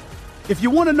 If you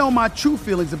want to know my true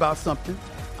feelings about something,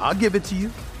 I'll give it to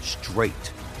you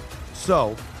straight.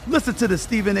 So, listen to the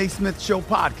Stephen A. Smith Show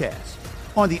podcast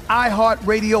on the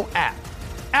iHeartRadio app,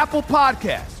 Apple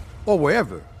Podcasts, or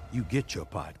wherever you get your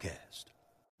podcast.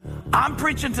 I'm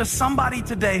preaching to somebody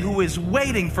today who is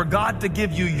waiting for God to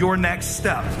give you your next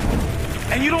step.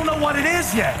 And you don't know what it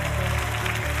is yet.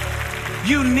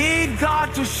 You need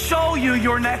God to show you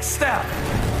your next step.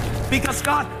 Because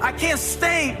God, I can't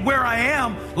stay where I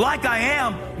am, like I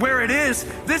am, where it is.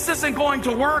 This isn't going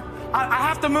to work. I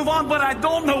have to move on, but I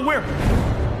don't know where.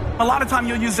 A lot of time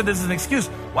you'll use it as an excuse.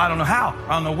 Well, I don't know how.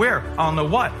 I don't know where. I don't know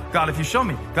what. God, if you show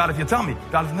me. God, if you tell me.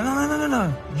 God, if...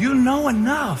 No. You know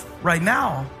enough right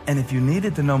now. And if you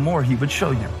needed to know more, he would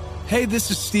show you. Hey,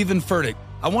 this is Stephen Furtick.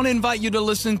 I want to invite you to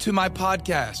listen to my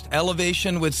podcast,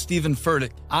 Elevation with Stephen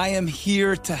Furtick. I am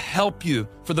here to help you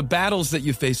for the battles that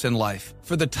you face in life,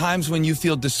 for the times when you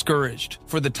feel discouraged,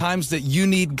 for the times that you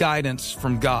need guidance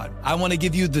from God. I want to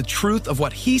give you the truth of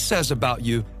what he says about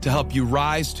you to help you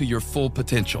rise to your full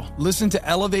potential. Listen to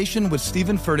Elevation with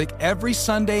Stephen Furtick every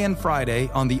Sunday and Friday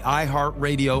on the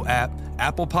iHeartRadio app,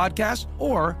 Apple Podcasts,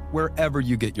 or wherever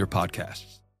you get your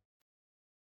podcasts.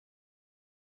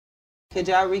 Could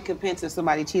y'all recompense if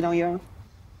somebody cheat on you?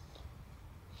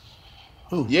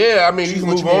 Who? Yeah, I mean, you can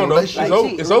move on, though. It's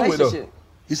over with, though.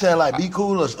 You saying like be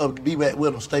cool or be back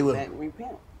with them, stay with them?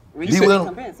 Repent. Be with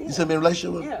them? You said be in a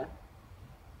relationship with them? Yeah.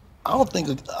 I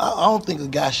don't think a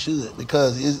guy should,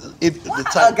 because if the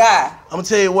type, a guy. I'm gonna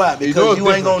tell you why, because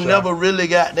you ain't gonna never really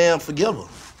goddamn forgive her.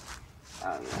 Oh,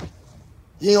 yeah.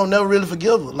 You ain't gonna never really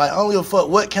forgive her. Like, I don't give a fuck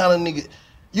what kind of nigga.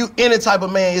 You any type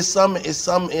of man, it's something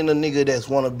in a nigga that's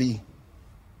wanna be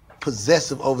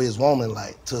possessive over his woman,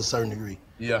 like, to a certain degree.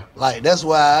 Yeah. Like, that's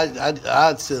why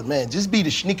I said, man, just be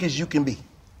the sneakiest you can be.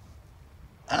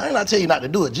 I ain't not tell you not to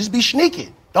do it. Just be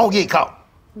sneaky. Don't get caught.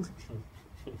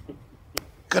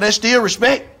 Cause that's still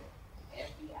respect.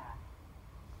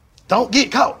 Don't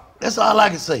get caught. That's all I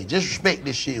can say. Just respect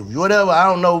this shit. Whatever, I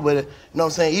don't know, but you know what I'm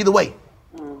saying? Either way.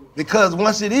 Because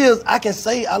once it is, I can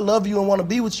say I love you and want to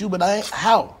be with you, but I ain't,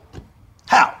 how?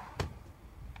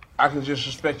 I can just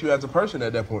respect you as a person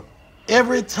at that point.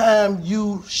 Every time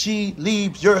she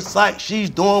leaves your sight, she's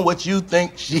doing what you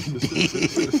think she did.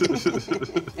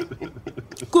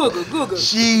 Google.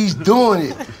 She's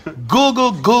doing it.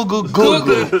 Google. You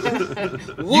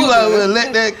gotta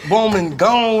let that woman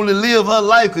go on and live her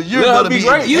life, because you're gonna be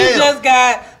great. You just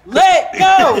got let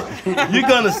go. You're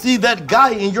gonna see that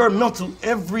guy in your mental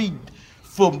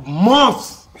for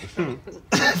months.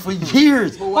 For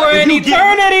years. For an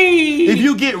eternity. If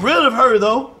you get rid of her,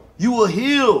 though, you will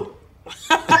heal.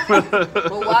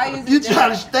 But why is you try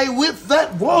to stay with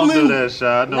that woman? Don't do that,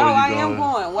 Sha. I know where I you're am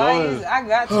going. I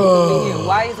got you here.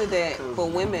 Why is it that for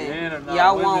women,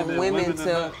 y'all want women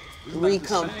to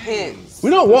recompense?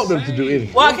 We don't want them to do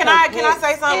anything. Well, can I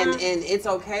say something? And it's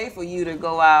okay for you to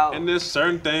go out. And there's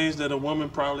certain things that a woman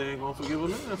probably ain't gonna forgive a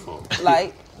man for.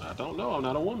 Like? I don't know. I'm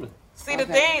not a woman. See, the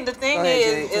thing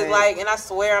is like, and I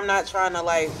swear I'm not trying to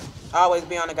like always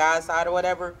be on the guy's side or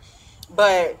whatever,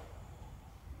 but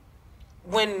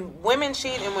when women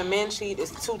cheat and when men cheat,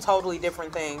 it's two totally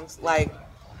different things. Like,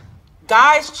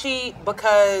 guys cheat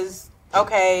because,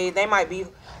 okay, they might be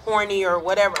horny or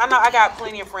whatever. I know I got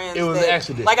plenty of friends. It was an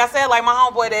accident. Like I said, like my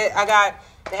homeboy that I got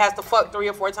that has to fuck 3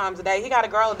 or 4 times a day. He got a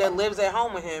girl that lives at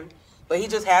home with him, but he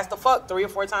just has to fuck 3 or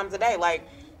 4 times a day. Like,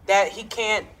 that he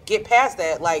can't get past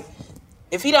that. Like,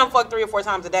 if he done fuck 3 or 4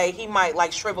 times a day, he might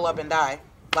like shrivel up and die,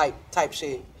 like type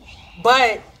shit.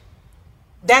 But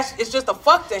it's just a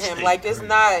fuck to him. Like, it's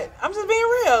not. I'm just being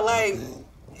real. Like,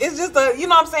 it's just a. You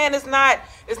know what I'm saying? It's not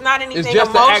anything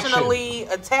emotionally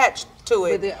attached to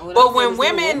it. But when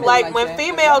women like when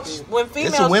females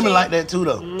it's some women cheat, like that too,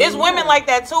 though. It's women like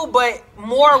that too, but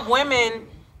more women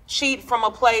cheat from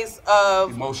a place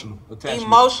of emotional attachment.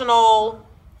 Emotional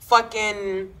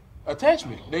fucking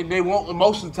attachment. They want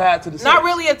emotions tied to the sex. Not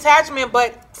really attachment,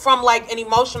 but from like an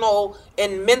emotional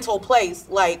and mental place.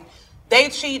 Like, they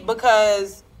cheat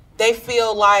because they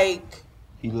feel like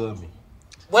he loved me.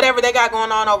 Whatever they got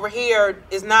going on over here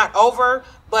is not over,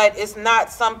 but it's not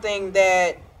something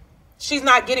that she's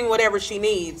not getting whatever she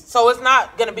needs. So it's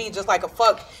not gonna be just like a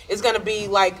fuck. It's gonna be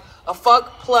like a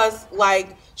fuck plus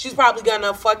like she's probably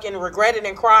gonna fucking regret it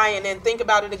and cry and then think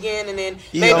about it again and then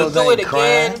maybe do it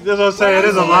again. That's what I'm saying.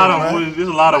 There's a lot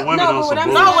of women on some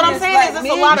bullshit. No, what I'm saying is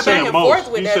there's a lot of back and forth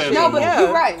with that shit. No, but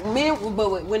you're right. Men,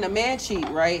 but when a man cheat,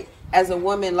 right? As a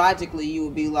woman, logically, you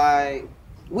would be like,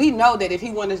 we know that if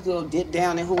he wanted to go dip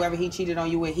down and whoever he cheated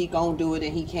on you with, he gonna do it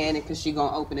and he can, and because she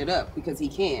gonna open it up because he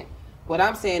can. What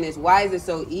I'm saying is, why is it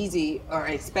so easy or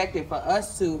expected for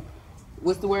us to,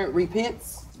 what's the word,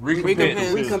 recompense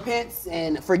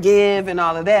and forgive and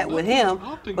all of that with him? I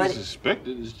don't think but it's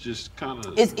expected. It's just kind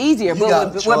of. it's easier.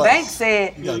 But what Banks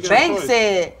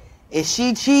said, if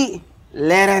she cheat,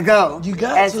 let her go. You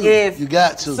got to. You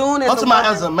got to. Soon as I'm talking about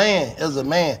as a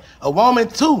man, a woman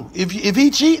too. If he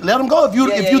cheat, let him go. If you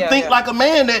think like a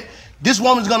man that this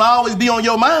woman's gonna always be on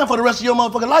your mind for the rest of your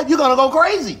motherfucking life, you're gonna go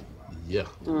crazy. Yeah.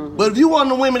 Mm-hmm. But if you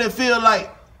one of the women that feel like,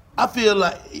 I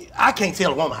can't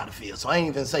tell a woman how to feel, so I ain't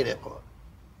even say that part.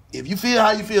 If you feel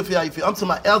how you feel how you feel. I'm talking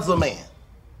about as a man.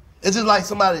 It's just like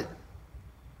somebody,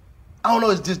 I don't know,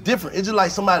 it's just different. It's just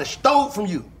like somebody stole from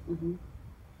you. Mm-hmm.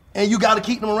 And you got to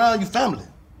keep them around your family.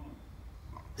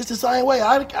 It's the same way.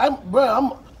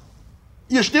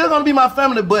 You're still gonna be my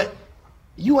family, but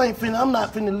I'm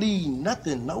not finna leave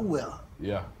nothing nowhere.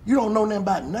 Yeah. You don't know nothing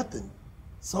about nothing.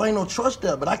 So ain't no trust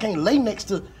there, but I can't lay next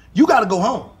to, you gotta go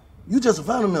home. You just a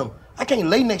family member. I can't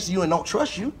lay next to you and don't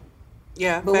trust you.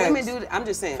 Yeah, but women do. I'm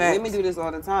just saying, women do this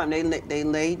all the time. They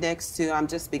lay next to. I'm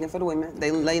just speaking for the women.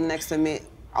 They lay next to men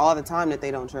all the time that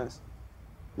they don't trust.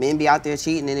 Men be out there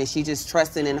cheating, and then she just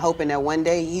trusting and hoping that one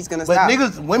day he's gonna stop.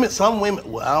 But some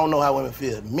women. Well, I don't know how women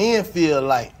feel. Men feel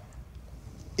like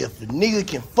if a nigga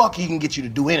can fuck, he can get you to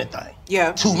do anything.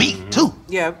 Yeah. To me too.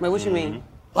 Yeah, but what you mean?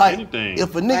 Like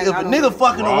if a nigga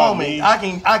fucking a woman,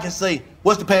 I can say,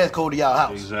 what's the passcode to y'all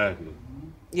house? Exactly.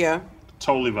 Yeah.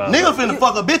 Totally valid. Nigga finna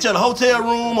fuck a bitch at a hotel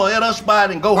room or at a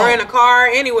spot and go home. Or in a car,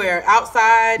 anywhere,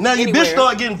 outside. Now your anywhere. bitch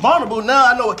start getting vulnerable. Now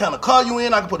I know what kind of car you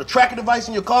in. I can put a tracking device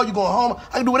in your car. You going home.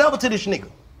 I can do whatever to this nigga.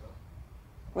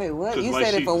 Wait, what? You like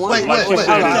said she- if a woman. Wait,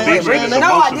 No,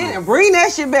 I didn't. Bring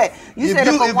that shit back. You said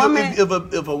if a woman.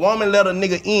 If a woman let a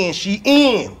nigga in, she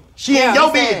in. She in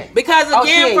your business. Because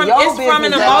again, it's from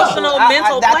an emotional,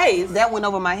 mental place. That went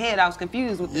over my head. I was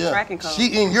confused with the tracking code.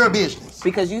 She in your business.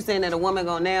 Because you saying that a woman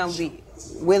gonna now be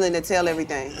willing to tell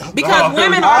everything. Because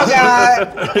women are. Oh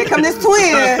God, here come this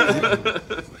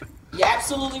twin. You're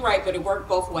absolutely right, but it worked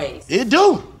both ways. It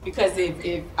do. Because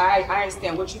if I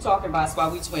understand what you're talking about, it's why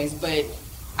we twins, but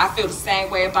I feel the same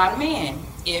way about a man.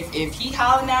 If he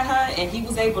hollering at her and he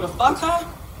was able to fuck her,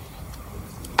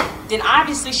 then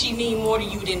obviously she mean more to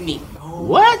you than me.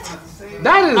 What?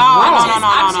 That is wrong.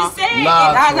 I'm just saying.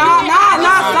 Nah.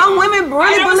 Some women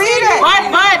really believe that.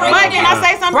 But can I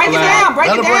say something? Break it down.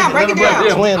 Break it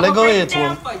down. Twin, let go ahead,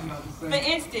 Down twin. for you. For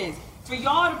instance, for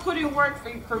y'all to put in work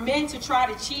for men to try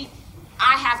to cheat,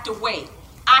 I have to wait.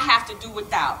 I have to do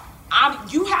without.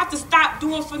 You have to stop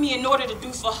doing for me in order to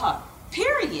do for her.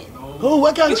 Period. Who?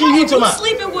 What kind of cheat you talking about?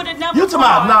 Sleeping with another. You talking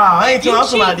about? Nah, I ain't talking. I'm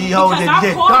talking about these hoes that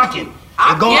get dunking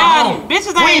and going home.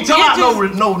 Bitches We ain't talking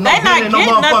about no they not getting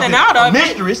nothing out motherfucking of it.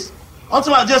 mistress. I'm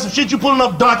talking about just some shit you pulling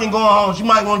up dunking going home. She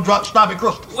might want to stop at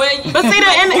Crystal. But see,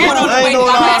 I'm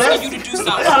asking you to do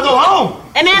something. I gotta go home.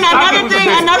 And then another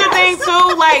thing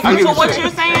too, like to what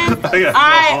you're saying,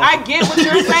 I get what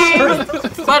you're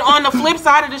saying, but on the flip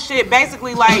side of the shit,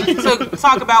 basically like to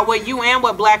talk about what you and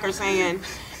what Black are saying,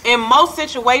 in most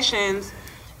situations,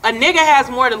 a nigga has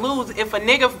more to lose if a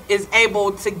nigga is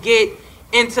able to get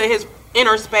into his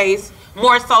inner space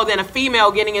more so than a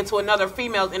female getting into another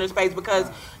female's inner space, because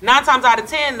 9 times out of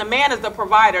 10, the man is the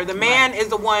provider. The man is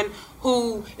the one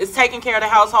who is taking care of the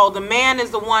household. The man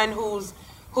is the one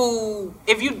who,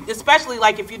 if you, especially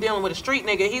like if you're dealing with a street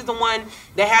nigga, he's the one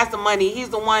that has the money. He's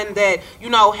the one that, you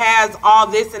know, has all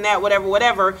this and that,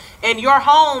 whatever. And your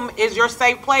home is your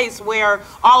safe place where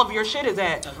all of your shit is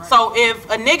at. So if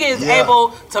a nigga is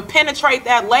able to penetrate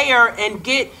that layer and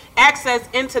get access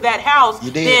into that house,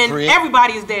 then Fred.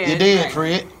 everybody's dead. You did,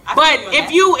 Fred. But if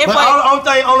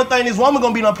only thing this woman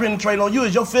gonna be done penetrating on you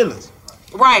is your feelings.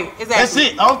 Right, exactly. That's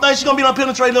it. I don't think she's gonna be done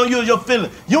penetrating on you is your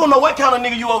feelings. You don't know what kind of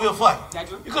nigga you over here fucking.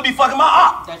 You could be fucking my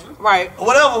op. Right. Or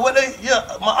whatever.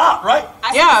 My op, right?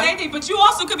 I said the same thing, but you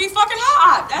also could be fucking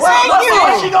hot. That's what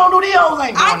she gonna do? These hoes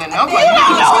ain't doing it. I'm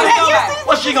like,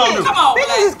 what she gonna do? Come on,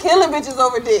 bitches is killing bitches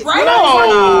over dick. Right?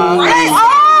 No. They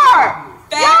are.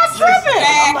 Facts. Y'all tripping.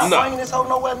 I'm not bringing this hoe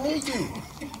nowhere near you.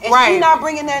 And she not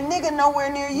bringing that nigga nowhere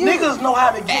near you. Niggas know how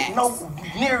to get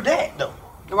near that though.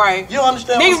 Right. You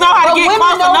understand? Niggas know how to get close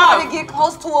women know how enough. to get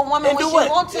close to a woman And when do she what?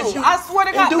 want to. If you- I swear to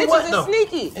and God, do bitches what, is though?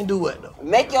 sneaky. And do what though?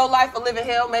 Make your life a living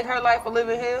hell. Make her life a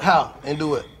living hell. How? And do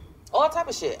what? All type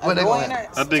of shit. What they gonna Annoying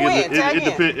have? her. I think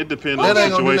it depends on That the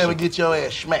ain't gonna do nothing situation. but get your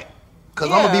ass smacked. Cause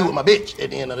I'm gonna be with my bitch at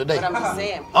the end of the day. But I'm just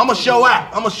saying. I'ma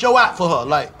show out for her.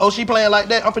 Like, oh, she playing like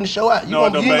that. I'm finna show out. You No,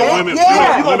 gonna, no, you man, gonna, women, you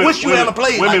gonna women, wish you women, hadn't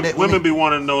played women, like that. Women be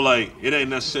wanting to know, like, it ain't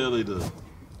necessarily the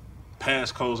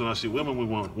passcodes and all shit. Women we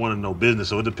want to know business,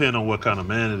 so it depends on what kind of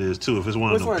man it is too. If it's one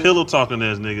of Which them one? pillow talking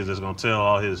ass niggas that's gonna tell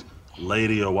all his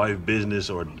lady or wife business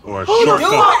or Who shortcut. do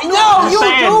it? No, I'm you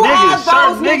saying do have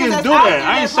certain those niggas niggas that's do out that. there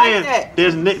I ain't that's like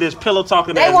saying that. there's pillow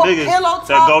talking They ass will niggas pillow that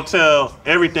talk go tell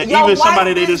everything. your Even somebody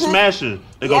wife they just business. smashing,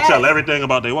 they go Yes. tell everything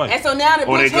about their wife. And so now the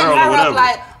or bitch their hitting girl or her up whatever.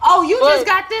 like, oh, you just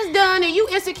got this done and you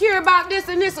insecure about this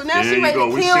and this. So now There she you ready go.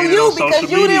 to We kill seen it you on because social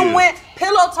you didn't media. went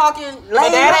pillow talking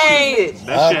lame that bitch. ain't-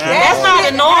 That shit That's not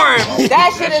the norm.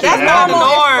 That shit is That's not the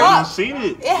normal norm. as You fuck. seen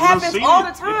it. It happens seen all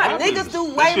it. the time. It happens. Niggas do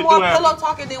That way shit more do happen. pillow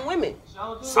talking than women.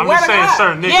 I'm Swear just to saying, God.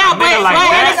 certain niggas, Yeah, a nigga like but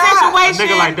in a that, situation-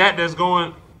 a nigga like that that's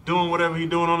doing whatever he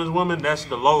doing on his woman, that's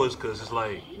the lowest because it's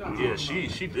like, yeah, she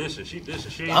this and she this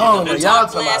and she ain't I don't doing know, that. y'all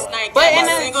Talked last night, But but in in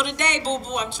a- single today, boo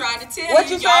boo. I'm trying to tell What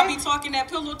you, you y'all say? be talking that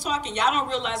pillow talking. Y'all don't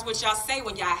realize what y'all say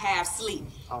when y'all half sleep.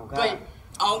 Oh, God. But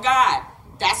on God,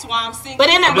 that's why I'm single. But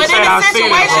in a I'm just saying, I seen it,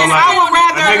 bro. situation, Like, I would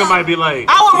rather. a nigga might be like,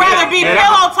 I would rather be yeah,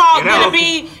 pillow talk yeah, than to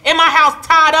be in my house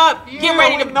tied up, getting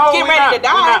ready to to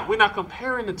die. We're not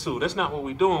comparing the two. That's not what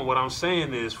we're doing. What I'm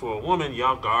saying is, for a woman,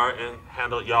 y'all guard and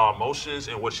handle y'all emotions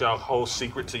and what y'all hold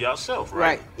secret to yourself, right?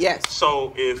 Right, yes.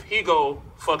 So if he go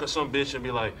fucking some bitch and be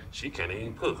like, she can't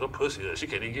even cook her pussy up, she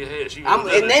can't even get head. She And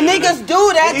they niggas do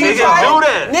that. Niggas too, right? do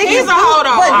that. Niggas He's a do- hold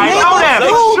on. but I know niggas that, do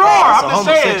for sure. that. I'm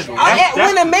just saying.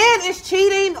 When a man is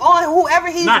cheating on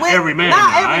whoever he's Not with, every man, not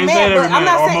I every ain't man, saying but every I'm man,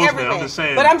 not or saying most every men, man. I'm just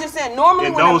saying But I'm just saying, normally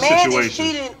in when a those man situations. is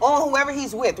cheating on whoever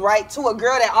he's with, right, to a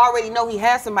girl that already know he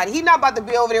has somebody, he not about to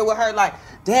be over there with her like,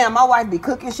 damn, my wife be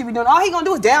cooking, she be doing. All he gonna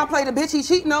do is downplay the bitch he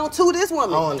cheating on to this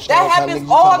woman. That happens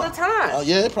all the time. Oh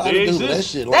yeah, it probably do, but that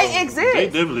shit. They exist. They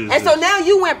definitely And so exist. now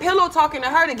you went pillow talking to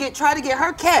her to try to get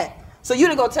her cat. So you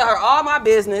done go tell her all my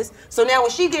business. So now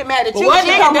when she get mad at you, What she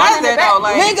nigga come does running that, back. though?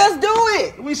 Like- Niggas do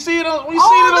it. We see it on All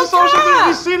on the social media. time.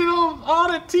 We see it on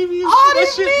all the TV and All shit. That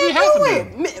these shit men be do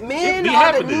happening. it. Men It be are the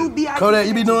happening. new B.I.T. Kodak,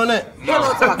 you be doing that? pillow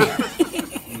talking.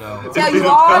 No. Tell you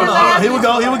all the last Here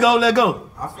we go, let go.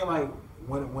 I feel like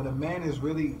when a man is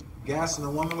really gassing a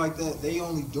woman like that, they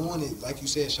only doing it, like you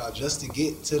said, Shaw, just to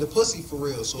get to the pussy for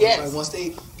real. So Yes. it's like once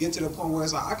they get to the point where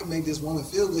it's like, I can make this woman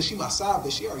feel good, she my side,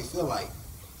 but she already feel like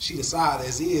she the side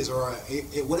as is, or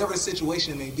whatever the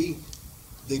situation may be.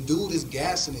 The dude is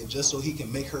gassing it just so he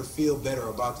can make her feel better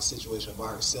about the situation,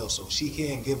 about herself, so she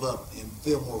can give up and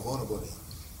feel more vulnerable to him.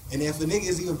 And if a nigga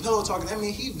is even pillow talking, that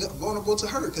means he's vulnerable to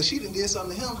her because she done did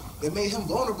something to him that made him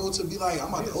vulnerable to be like, I'm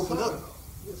about to open up.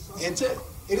 And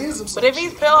it is some But if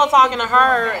he's pillow talking to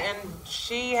her and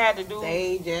she had to do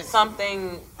They just-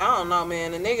 something, I don't know,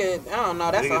 man. The nigga, I don't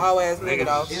know. That's a Niggas- hoe ass nigga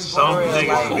though. Some For real, niggas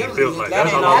like, be built like that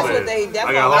that. ain't That's all I'm no- saying. they- that's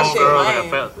I got all that homegirls, shit I got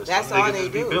lame. fat. That's Some all niggas they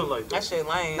just be do. built like That that. shit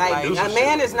lame. Like do a some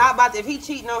man shit. is not about to, if he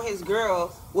cheating on his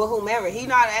girl with whomever, he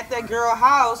not at that girl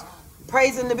house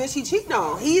praising the bitch he cheating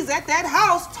on. He's at that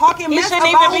house talking He mess shouldn't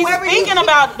about even be whoever speaking he-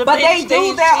 about the But bitch they that do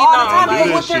he's that all the cheating time on. because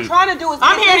Like- what they're trying to do is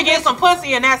I'm get here to this get bitch- some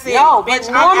pussy and that's it. Yo, bitch, but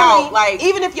I'm normally, out. Like,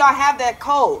 even if y'all have that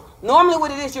code, normally what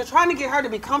it is, you're trying to get her to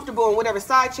be comfortable in whatever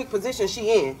side chick position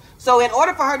she in. So in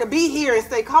order for her to be here and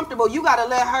stay comfortable, you gotta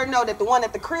let her know that the one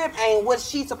at the crib ain't what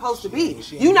she's supposed to be.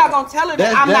 You're not gonna tell her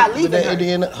that I'm not leaving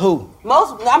her. Who?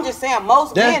 I'm just saying,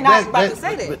 most men not about to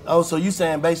say that. Oh, so you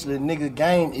saying basically the nigga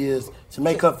game is to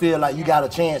make her feel like you got a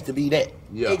chance to be that.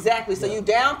 Exactly. So you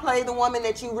downplay the woman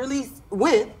that you really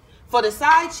with for the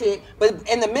side chick, but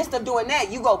in the midst of doing that,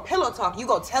 you go pillow talk. You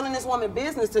go telling this woman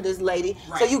business to this lady.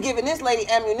 So you giving this lady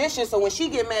ammunition. So when she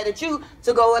get mad at you,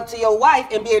 to go up to your wife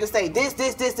and be able to say this,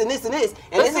 this, this, and this, and this, and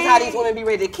But this is see- how these women be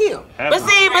ready to kill. But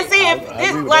see, if I agree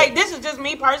this, with like, this is just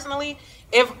me personally.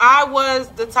 If I was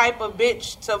the type of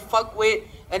bitch to fuck with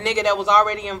a nigga that was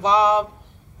already involved,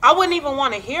 I wouldn't even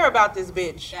want to hear about this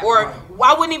bitch, or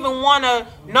I wouldn't even want to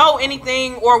know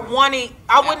anything, or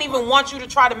I wouldn't even want you to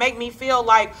try to make me feel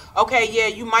like, okay, yeah,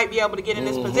 you might be able to get in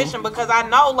this position, because I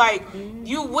know, like,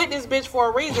 you with this bitch for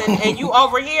a reason, and you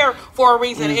over here for a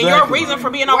reason, and your Exactly. reason for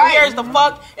being over here is to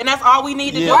fuck, and that's all we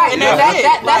need to do, Right, and that's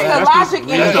that's it. the logic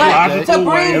in it. But to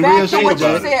bring and back real to shit what you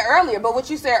about it. said earlier, but what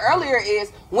you said earlier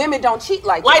is women don't cheat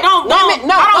like Like, that. don't women,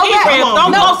 I don't go eat back. ribs.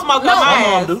 Don't blow smoke up my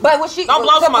ass. But what she Don't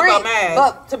blow to smoke bring- up my ass.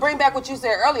 But to bring back what you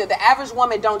said earlier, the average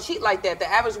woman don't cheat like that.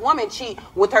 The average woman cheat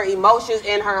with her emotions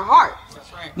and her heart.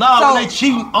 Nah, So- when they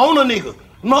cheating on a nigga.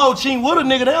 No, cheating with a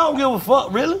nigga, they don't give a fuck,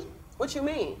 really. What you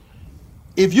mean?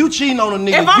 If you cheating on a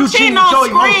nigga, If I'm you cheating cheating with your on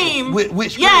emotions. Scream,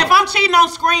 With yeah, if I'm cheating on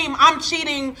Scream, I'm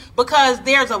cheating because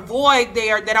there's a void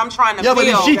there that I'm trying to Yeah, fill. but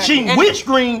if she cheating And- with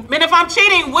Scream, and if I'm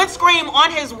cheating with Scream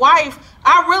on his wife,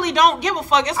 I really don't give a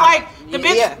fuck. It's like the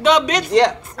bitch,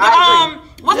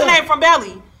 what's the name from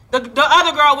Belly? The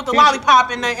other girl with the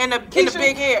lollipop and the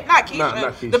big hair. Not Keisha. Not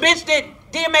Keisha. The bitch that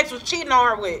DMX was cheating on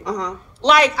her with.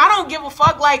 Like, I don't give a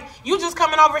fuck. Like, you just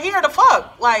coming over here to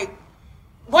fuck. Like,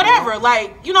 whatever.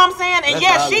 Like, you know what I'm saying? And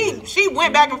yeah, she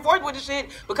went back and forth with the shit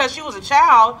because she was a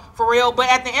child, for real. But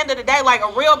at the end of the day, like,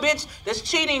 a real bitch that's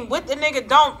cheating with the nigga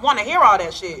don't want to hear all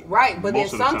that shit. Right, but then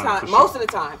sometimes, most of the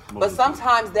time, but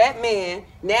sometimes that man,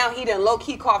 now he done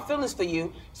low-key caught feelings for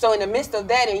you. So in the midst of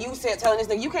that, and you said telling this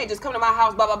nigga, you can't just come to my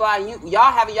house, blah, blah, blah, and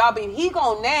y'all having y'all beef, he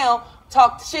gon' now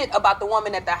talk shit about the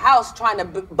woman at the house trying to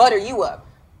butter you up.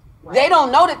 Right. They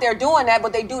don't know that they're doing that,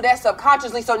 but they do that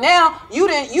subconsciously. So now you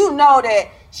know that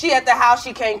she at the house,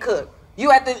 she can't cook. You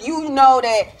know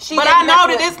that she. But I know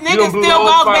that this nigga still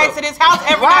goes back to this house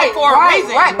every night for a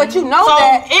reason. Right, but you know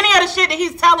that any of the shit that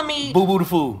he's telling me, boo boo the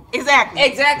fool. Exactly.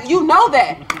 You know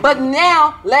that. But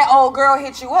now let old girl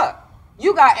hit you up.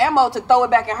 You got ammo to throw it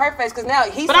back in her face because now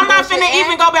he's. But I'm not finna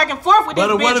even go back and forth with this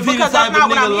bitch because that's not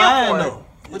what I'm here for.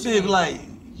 What if like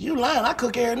you lying? I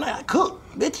cook every night. I cook,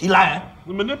 bitch. He lying.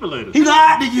 The manipulator. He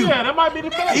lied to you. Yeah, that might be the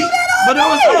case. But that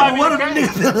was what the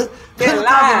niggas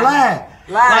lying.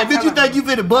 Like, bitch, you think you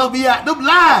finna bug me out? Them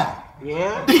lying.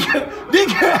 Yeah.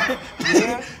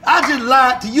 Nigga. I just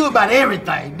lied to you about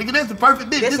everything. Nigga, that's the perfect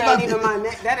bitch. This ain't even my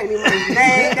name. That ain't even her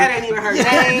name. That ain't even her name.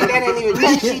 That ain't even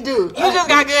what she do. You just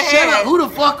got good Shut head. up. Who the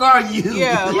fuck are you?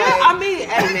 Yeah. I mean,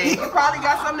 hey man, you probably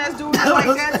got something that's doing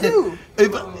like that too.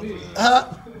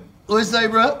 What you say,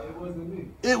 bro?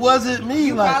 It wasn't me.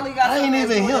 You like, probably got I ain't something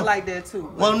even that's him. like that too.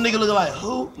 One of them niggas looking like,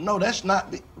 who? No, that's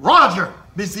not me. Roger!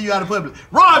 Bitch, see you out of public.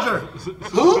 Roger!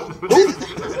 Who?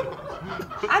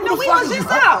 I know we was just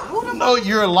out. Who the No,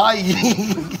 you're lying.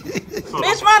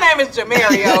 Bitch, my name is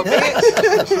Jamario,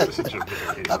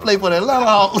 bitch. I play for the Atlanta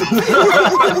Hawks.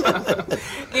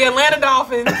 The Atlanta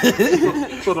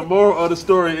Dolphins. So the moral of the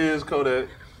story is, Kodak,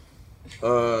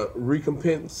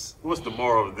 recompense. What's the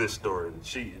moral of this story? The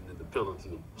cheating and the pillow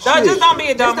to Just don't be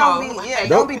a dumb hoe.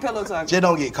 Don't be pillow talking. Just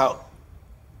don't get caught.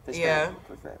 Yeah.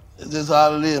 That's just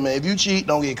all it is, man. If you cheat,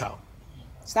 don't get caught.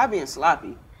 Stop being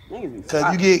sloppy. Niggas be Cause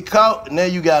sloppy. you get caught, now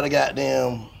you gotta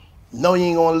goddamn know you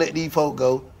ain't gonna let these folk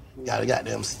go. You gotta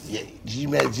goddamn, yeah, you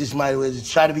just might as well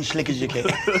just try to be slick as you can.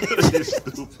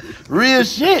 Real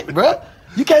shit, bro.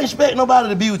 You can't expect nobody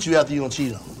to be with you after you don't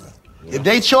cheat on them, bro. If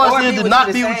they choice is to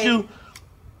not be with you,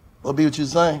 or be with you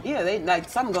the same. Yeah, they like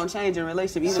something's gonna change in a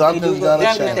relationship. Even Something's gonna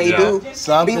change. If they do,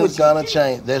 Something's gonna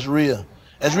change. That's real.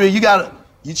 That's real.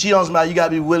 You cheat on somebody, you gotta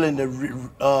be willing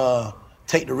to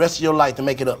take the rest of your life to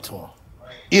make it up to them.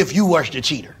 If you was the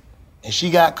cheater, and she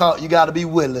got caught, you gotta be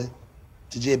willing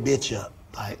to just bitch up.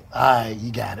 Like, all right,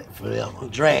 you got it forever.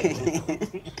 Drag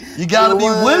it. You gotta be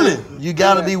willing. You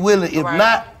gotta be willing. If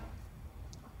not,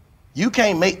 you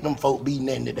can't make them folk be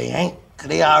nothing that they ain't. Cause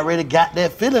they already got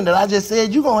that feeling that I just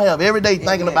said you gonna have every day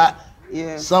thinking about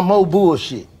some more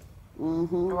bullshit.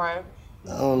 Right.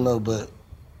 I don't know, but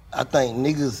I think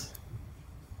niggas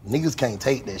can't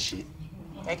take that shit.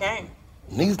 They can't.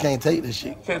 Niggas can't take this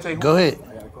shit. Can't take Go ahead.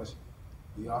 I got a question.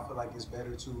 Do y'all feel like it's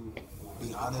better to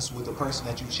be honest with the person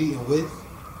that you cheating with?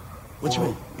 What you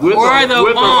mean? Or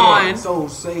the one. So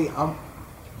say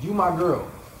you my girl.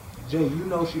 Jay, you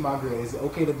know she my girl. Is it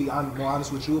okay to be more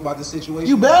honest with you about the situation?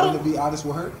 You better. To be honest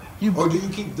with her? Or do you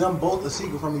keep them both a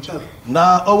secret from each other?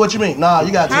 Nah. Oh, what you mean? Nah,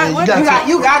 you gotta tell.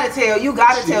 You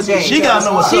gotta tell Jay. She gotta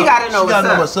know what's up. She gotta know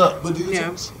what's up. But do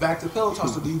you back to pillow talk?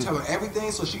 So do you tell her everything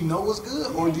so she know what's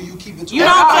good, or do you keep it to You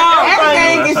don't tell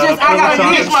everything. It's just I gotta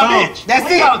That's my bitch. That's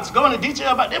we it. gotta go into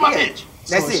detail about that. My bitch.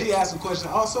 That's it. She asked a question.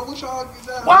 Oh, so what y'all?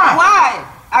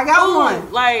 Why? I got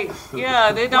one. Like,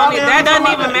 yeah, they don't. That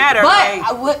doesn't even matter.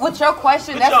 But with your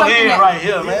question, that's your something head that right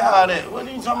here, man. All that. What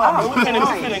are you talking about? We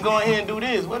finna go ahead and do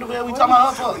this. What the hell we talking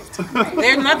about her for?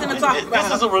 There's nothing to talk about.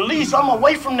 This is a release. I'm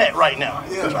away from that right now.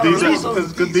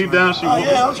 Because deep down she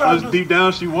wants you. Deep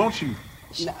down she wants you.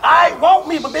 I want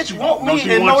me, but bitch want me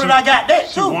and know that I got that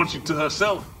too. She wants you to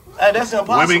herself. That's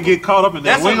impossible. Women get caught up in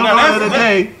that. Women at the end of the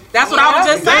day. That's what I was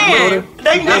just saying.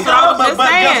 That's what I was just saying. But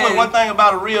guess what? One thing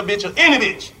about a real bitch or any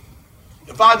bitch,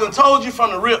 if I done told you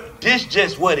from the rip, this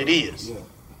just what it is. Yeah.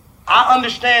 I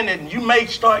understand that you may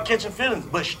start catching feelings,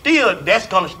 but still, that's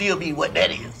gonna still be what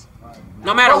that is.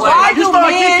 No matter what. Why you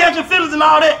start catching feelings and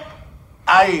all that,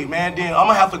 hey man, then I'm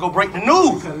gonna have to go break the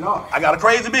news. I got a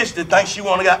crazy bitch that thinks she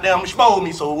wanna goddamn expose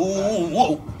me, so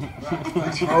whoa.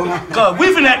 Cause we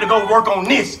finna have to go work on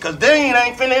this, cause they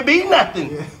ain't finna be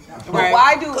nothing. Yeah. But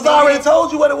why do? Cause I already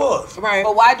told you what it was. Right.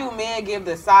 But why do men give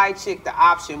the side chick the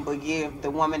option, but give the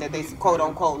woman that they quote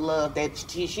unquote love that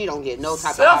she don't get no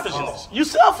type of option? Selfishness. You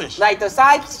selfish. Like the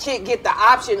side chick get the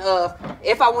option of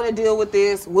if I want to deal with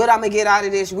this, what I'm gonna get out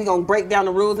of this. We gonna break down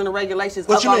the rules and the regulations.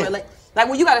 What you mean? Like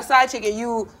when you got a side chick and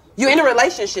you You in a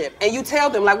relationship and you tell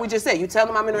them, like we just said, you tell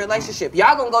them I'm in a relationship.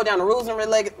 Y'all gonna go down the rules and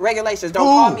regulations. Don't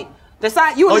call me.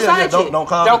 You and the side chick. Don't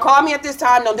call Don't call me at this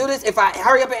time. Don't do this. If I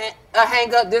hurry up and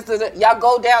hang up, y'all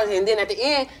go down, and then at the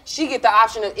end, she get the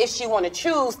option of if she want to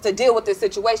choose to deal with this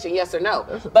situation, yes or no.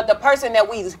 But the person that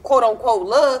we quote unquote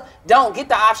love don't get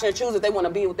the option to choose if they want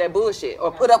to be with that bullshit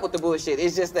or put up with the bullshit.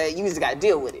 It's just that you just got to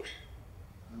deal with it.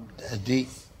 That's deep.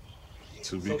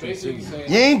 To be continued.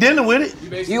 You ain't dealing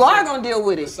with it. You are gonna deal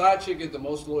with it. The side chick get the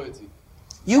most loyalty.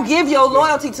 You give your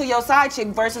loyalty to your side chick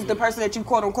versus the person that you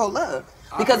quote unquote love.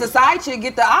 Because the side chick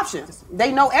get the options.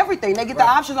 They know everything. They get the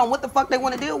options on what the fuck they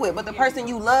want to deal with. But the person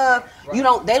you love, they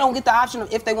don't get the option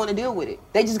of if they want to deal with it.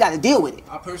 They just got to deal with it.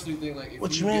 I personally think like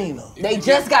what you mean though? They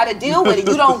just got to deal with it.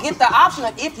 You don't get the option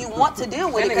of if you want to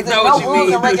deal with it because there's no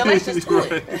rules and regulations to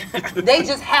it. They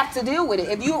just have to deal with it.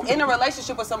 If you in a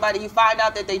relationship with somebody, you find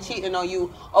out that they cheating on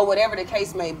you or whatever the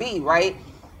case may be, right?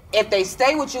 If they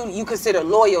stay with you, you consider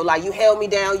loyal. Like you held me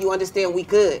down, you understand we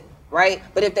good. Right?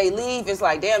 But if they leave, it's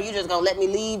like, damn, you just gonna let me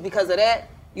leave because of that?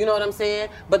 You know what I'm saying?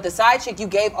 But the side chick, you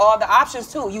gave all the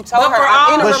options too. You told her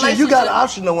I'm in a relationship. But shit, you got an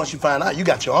option though once you find out. You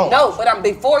got your own. No, but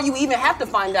before you even have to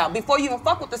find out, before you even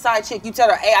fuck with the side chick, you tell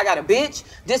her, hey, I got a bitch.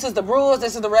 This is the rules.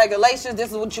 This is the regulations.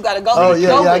 This is what you gotta go through. Oh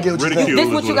yeah, I get what you're saying. This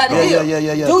is what you gotta do.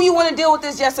 Yeah. Do you want to deal with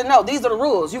this? Yes or no? These are the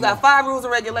rules. You got 5 rules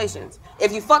and regulations.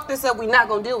 If you fuck this up, we're not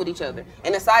gonna deal with each other.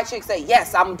 And the side chick say,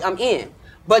 yes, I'm in.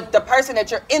 But the person that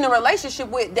you're in a relationship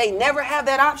with, they never have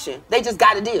that option. They just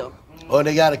got to deal. Or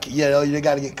you got to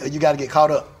get caught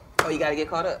up. Oh, you got to get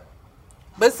caught up.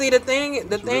 But see, the thing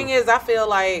is, I feel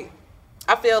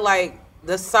like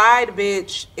the side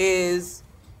bitch is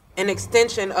an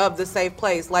extension of the safe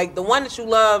place. Like the one that you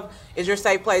love is your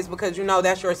safe place because you know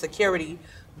that's your security.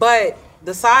 But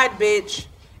the side bitch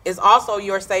is also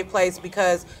your safe place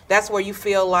because that's where you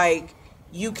feel like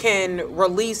you can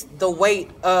release the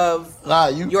weight of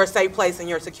your safe place and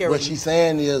your security. What she's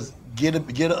saying is get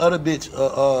a other bitch,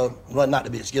 well not the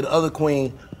bitch, get the other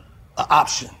queen an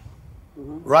option,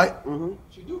 right?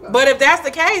 But if that's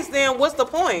the case, then what's the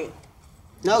point?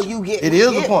 No, you get. It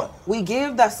is the point. We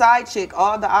give the side chick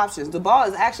all the options. The ball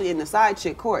is actually in the side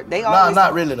chick court. They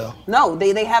not really though. No,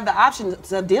 they have the option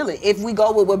to deal it. If we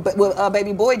go with what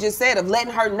Baby Boy just said of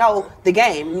letting her know the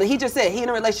game. He just said he in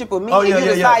a relationship with me and you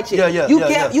the side chick.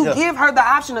 You give her the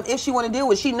option of if she want to deal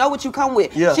with. She know what you come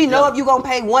with. She know if you gonna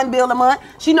pay 1 bill a month.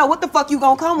 She know what the fuck you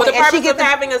gonna come with. But the purpose of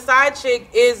having a side chick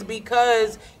is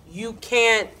because you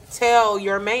can't tell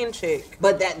your main chick.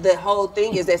 But that the whole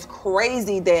thing is that's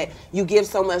crazy that you give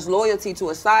so much loyalty to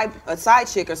a side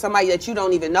chick or somebody that you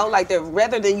don't even know like that,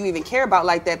 rather than you even care about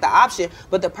like that, the option.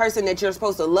 But the person that you're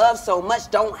supposed to love so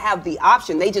much don't have the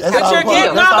option. They just that's have to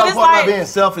That's like being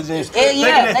selfish and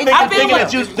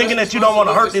thinking that you don't want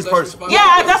to hurt this person.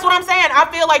 Yeah, that's what I'm saying. I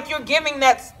feel like you're giving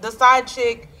the side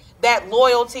chick that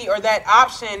loyalty or that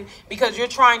option because you're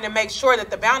trying to make sure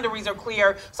that the boundaries are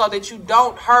clear so that you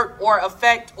don't hurt or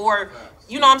affect or,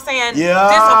 you know what I'm saying,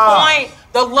 disappoint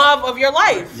the love of your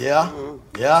life. Yeah.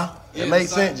 It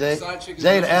makes sense, Jay.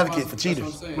 Jay the advocate for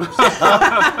cheaters. No,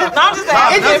 I'm just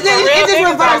saying, it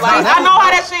just reverse. I know how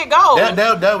that shit goes.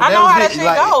 I know how that shit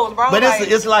goes, bro. But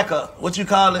it's like a, what you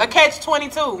call it? A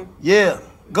catch-22. Yeah.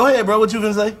 Go ahead, bro. What you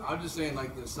gonna say? I'm just saying,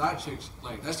 like the side chicks,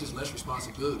 like that's just less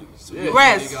responsibility. So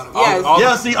Rest. See,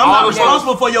 I'm not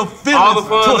responsible for your feelings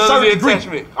to a certain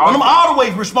degree. I'm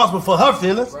always responsible for her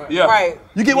feelings. Right.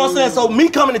 You get what I'm saying? So me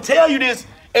coming to tell you this,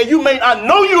 and I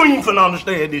know you ain't finna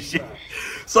understand this shit.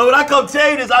 So when I come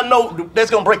tell you this, I know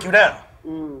that's gonna break you down.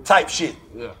 Type shit.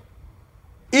 Yeah.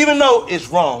 Even though it's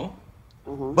wrong,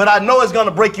 but I know it's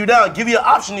gonna break you down. Give you an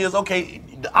option is okay.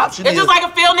 The option it's is just like a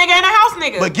field nigga and a house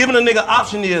nigga. But giving a nigga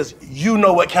option is you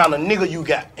know what kind of nigga you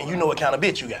got and you know what kind of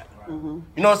bitch you got. You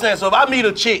know what I'm saying? So if I meet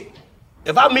a chick,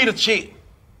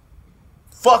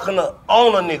 fucking her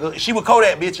on a nigga, she would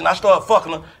Kodak bitch and I start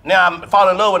fucking her, now I fall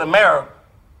in love with her, marry her.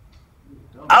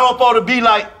 I don't want to be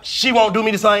like she won't do me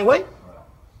the same way.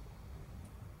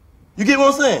 You get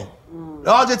what I'm saying?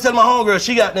 I was just telling my homegirl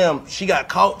she got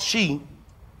caught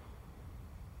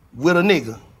with a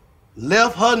nigga.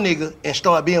 Left her nigga and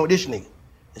started being with this nigga.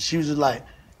 And she was just like,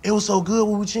 it was so good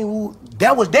when we changed.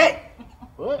 That was that.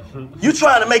 What? You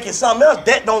trying to make it something else,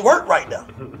 that don't work right now.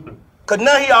 Cause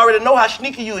now he already know how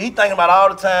sneaky you. He thinking about all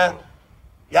the time.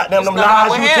 Goddamn them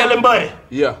lies you telling buddy.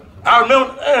 Yeah. I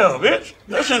remember, damn, bitch.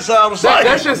 That shit sound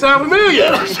that shit sound familiar.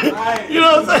 You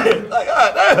know what I'm saying? Like,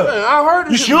 God damn. Man, I heard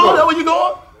it. You sure that where you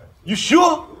going? You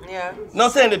sure? Yeah. You know what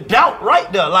I'm saying? The doubt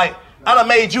right there. Like, I done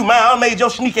made you mine. I done made your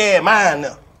sneaky ass mine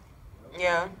now.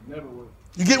 Yeah.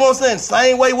 You get what I'm saying?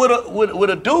 Same way with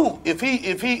a dude. If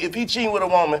he cheating with a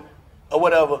woman or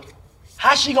whatever,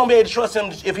 How she gonna be able to trust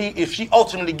him if she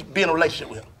ultimately be in a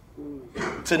relationship with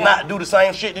him? To not do the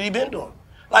same shit that he been doing.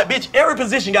 Like, bitch, every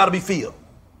position gotta be filled.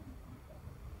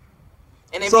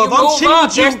 And if So you if I'm move cheating up,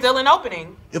 with you- there's still an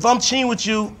opening. If I'm cheating with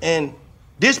you and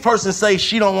this person say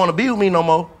she don't want to be with me no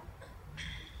more,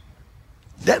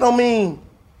 that don't mean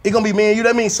it gonna be me and you.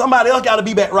 That means somebody else gotta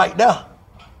be back right now.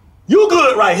 You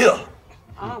good right here.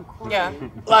 Yeah.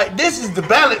 Like, this is the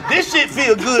balance. This shit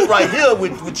feel good right here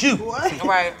with you.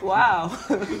 Right. Wow.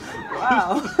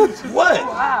 Wow. What?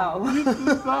 Wow.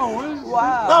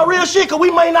 Wow. No, real shit, because we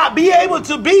may not be able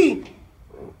to be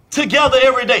together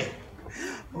every day.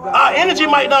 Our energy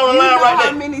might not align right How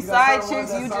there. many side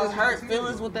chicks you just hurt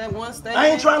feelings with that one statement? I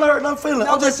ain't trying to hurt no feelings.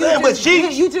 No, I'm just but you saying,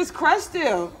 but she... you just crushed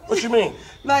him. What you mean?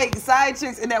 Like side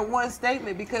chicks in that one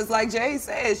statement, because like Jay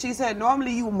said, she said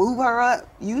normally you move her up.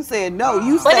 You said no,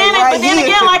 you stay right but then here.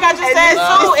 again, like I just said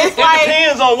too, it's it like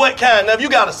depends on what kind. Now, if you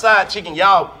got a side chick and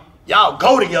y'all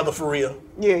go together for real.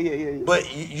 Yeah.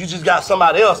 But you just got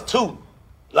somebody else too.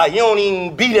 Like, you don't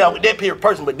even be there with that period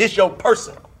person, but this your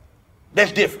person.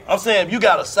 That's different. I'm saying if you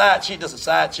got a side chick that's a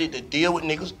side chick that deal with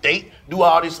niggas, date, do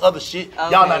all this other shit,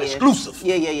 y'all not exclusive.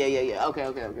 Yeah.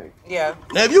 Okay. Yeah.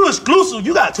 Now, if you exclusive,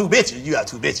 you got two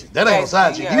bitches. That ain't no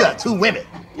side chick. Yeah. You got two women.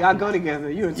 Y'all go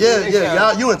together. You and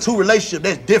Y'all, you in two relationships.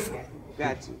 That's different.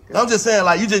 Got you. I'm just saying,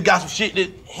 like, you just got some shit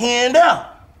that hand down.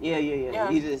 Yeah.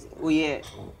 You just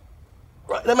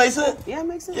Right, that makes sense? Yeah, it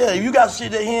makes sense. Yeah, you got some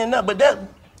shit that hand up, but that,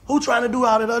 who trying to do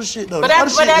all that other shit though? But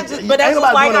that's just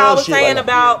like how I was saying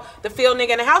about the field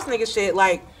nigga and the house nigga shit.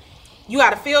 Like, you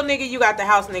got a field nigga, you got the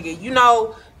house nigga. You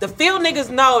know, the field niggas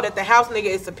know that the house nigga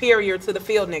is superior to the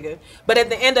field nigga. But at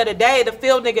the end of the day, the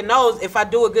field nigga knows if I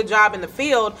do a good job in the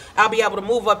field, I'll be able to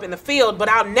move up in the field, but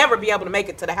I'll never be able to make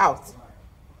it to the house.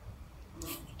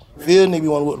 Field nigga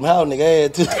want to whip my house nigga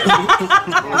ass too.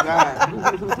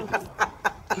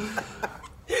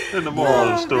 In the moral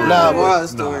of the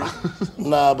story.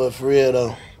 Nah, but for real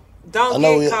though. Don't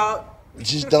get caught.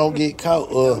 Just don't get caught.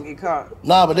 Don't get caught.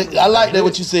 Nah, but I like that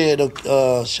what you said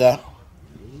though, Sha.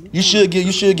 You should give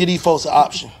these folks an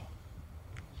option.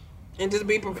 And just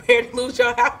be prepared to lose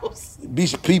your house. Be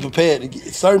prepared to get,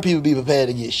 certain people be prepared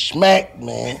to get smacked,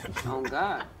 man. Oh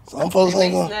God. Some folks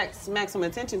ain't gonna smack some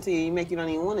attention to you. You make you don't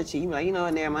even want to cheat. You be like, you know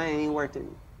what, damn, I ain't even worth it.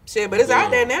 Shit, but it's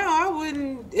out there now. I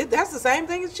wouldn't. That's the same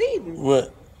thing as cheating.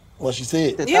 What she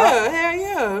said? Yeah, hell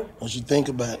yeah. What you think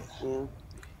about it? Yeah.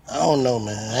 I don't know,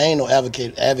 man. I ain't no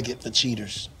advocate for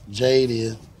cheaters. Jade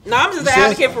is. No, I'm just an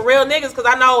advocate for real niggas because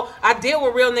I know I deal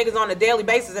with real niggas on a daily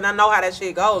basis and I know how that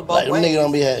shit goes both like ways. Them niggas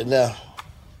don't be had now.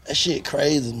 That shit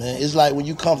crazy, man. It's like when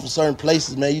you come from certain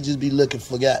places, man, you just be looking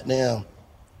for goddamn.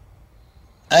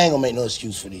 I ain't gonna make no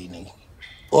excuse for these niggas.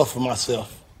 Or for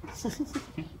myself.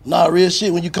 Nah, real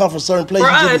shit. When you come from certain places,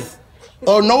 for us.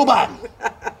 Or nobody.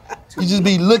 You just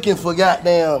be looking for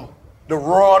goddamn the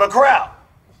raw of the crowd.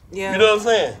 Yeah. You know what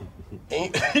I'm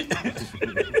saying?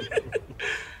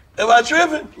 Am I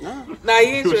tripping? Nah, you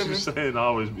ain't What tripping. you saying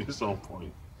always be on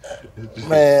point.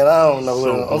 Man, I don't know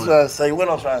So what I'm trying to say. What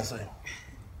I'm trying to say?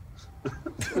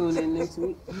 Tune in next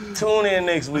week. Tune in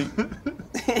next week.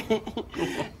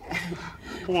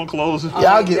 Come on, close it.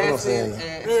 Y'all get what I'm saying.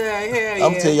 Yeah.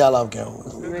 I'm telling y'all off camera.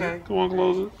 Okay. Come on,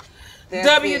 close it.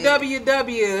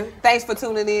 www. Thanks for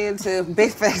tuning in to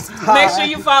Big Facts Pod. Make sure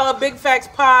you follow Big Facts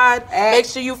Pod. Make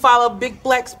sure you follow Big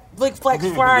Flex Friday.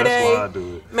 That's why I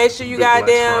do it. Make sure you Big Flex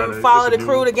goddamn Friday. follow It's the a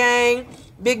crew, new- the gang.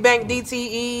 Big Bank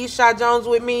DTE, Shot Jones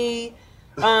with me,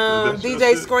 That's your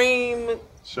DJ shit? Scream.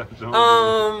 Shot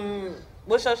Jones.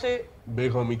 What's your shit?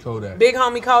 Big homie Kodak. Big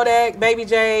Homie Kodak, Baby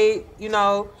J, you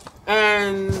know,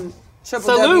 and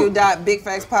salute.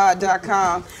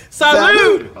 www.bigfactspod.com.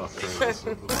 Salute.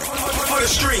 For the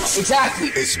streets. Exactly.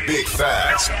 It's Big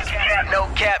Facts. No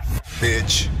cap.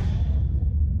 Bitch.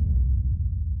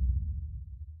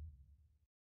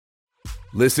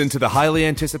 Listen to the highly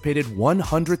anticipated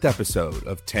 100th episode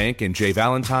of Tank and Jay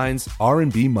Valentine's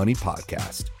R&B Money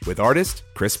Podcast with artist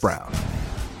Chris Brown.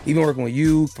 Even working with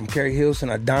you from Carrie Hilson,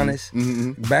 Adonis.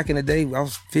 Back in the day, I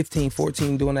was 15,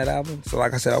 14 doing that album. So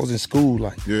like I said, I was in school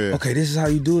like, okay, this is how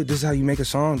you do it. This is how you make a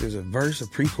song. There's a verse, a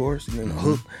pre-chorus, and then a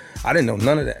hook. I didn't know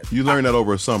none of that. You learned that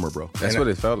over a summer, bro. That's what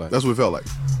it felt like. That's what it felt like.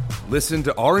 Listen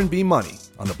to R&B Money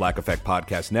on the Black Effect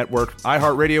Podcast Network,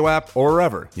 iHeartRadio app, or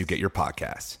wherever you get your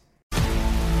podcasts.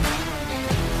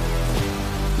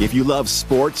 If you love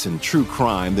sports and true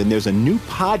crime, then there's a new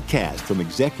podcast from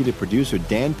executive producer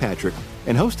Dan Patrick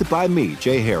and hosted by me,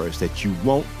 Jay Harris, that you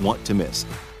won't want to miss.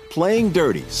 Playing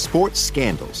Dirty: Sports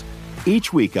Scandals.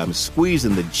 Each week, I'm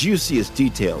squeezing the juiciest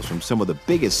details from some of the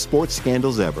biggest sports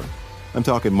scandals ever. I'm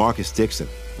talking Marcus Dixon,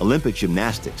 Olympic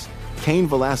gymnastics, Cain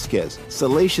Velasquez,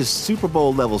 salacious Super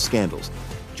Bowl level scandals.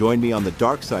 Join me on the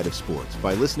dark side of sports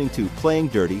by listening to Playing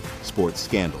Dirty Sports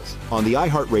Scandals on the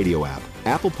iHeartRadio app,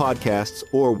 Apple Podcasts,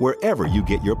 or wherever you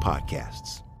get your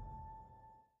podcasts.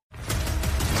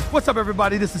 What's up,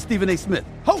 everybody? This is Stephen A. Smith,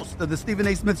 host of the Stephen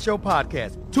A. Smith Show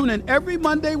podcast. Tune in every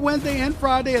Monday, Wednesday, and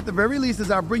Friday at the very least as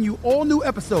I bring you all new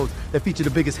episodes that feature the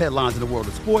biggest headlines in the world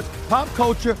of sports, pop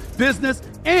culture, business,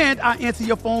 and I answer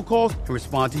your phone calls and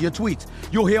respond to your tweets.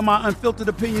 You'll hear my unfiltered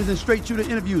opinions and straight-shooter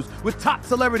interviews with top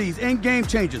celebrities and game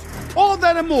changers. All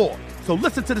that and more. So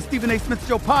listen to the Stephen A. Smith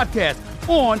Show podcast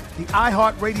on the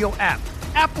iHeartRadio app,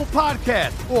 Apple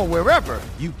Podcasts, or wherever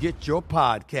you get your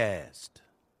podcast.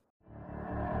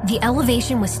 The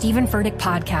Elevation with Stephen Furtick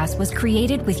podcast was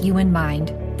created with you in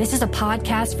mind. This is a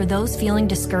podcast for those feeling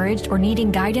discouraged or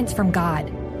needing guidance from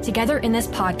God. Together in this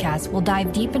podcast, we'll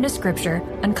dive deep into Scripture,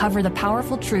 uncover the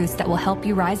powerful truths that will help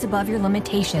you rise above your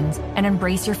limitations and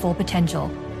embrace your full potential.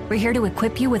 We're here to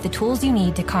equip you with the tools you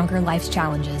need to conquer life's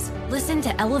challenges. Listen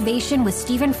to Elevation with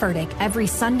Stephen Furtick every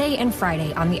Sunday and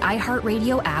Friday on the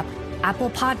iHeartRadio app,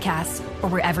 Apple Podcasts, or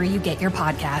wherever you get your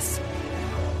podcasts.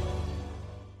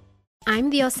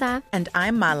 I'm Diosa. And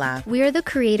I'm Mala. We are the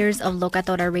creators of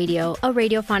Locatora Radio, a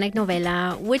radiophonic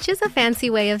novela, which is a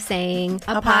fancy way of saying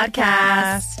a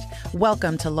podcast.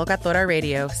 Welcome to Locatora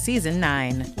Radio, Season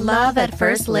 9. Love at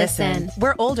first listen.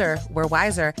 We're older, we're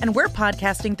wiser, and we're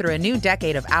podcasting through a new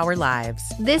decade of our lives.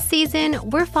 This season,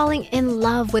 we're falling in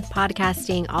love with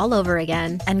podcasting all over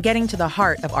again. And getting to the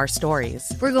heart of our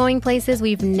stories. We're going places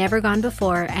we've never gone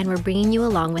before, and we're bringing you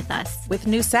along with us. With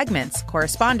new segments,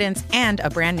 correspondence, and a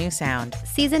brand new sound.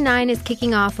 Season 9 is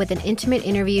kicking off with an intimate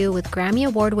interview with Grammy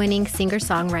Award-winning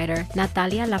singer-songwriter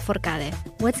Natalia Lafourcade.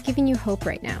 What's giving you hope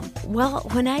right now? Well,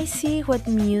 when I see what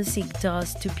music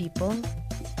does to people,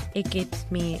 it gives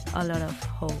me a lot of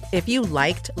hope. If you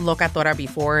liked Locatora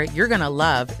before, you're going to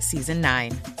love Season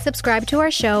 9. Subscribe to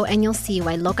our show and you'll see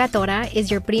why Locatora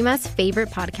is your prima's favorite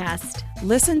podcast.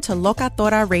 Listen to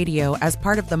Locatora Radio as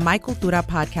part of the My Cultura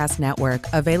Podcast Network,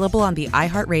 available on the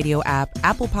iHeartRadio app,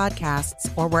 Apple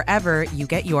Podcasts, or wherever you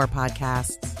get your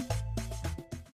podcasts.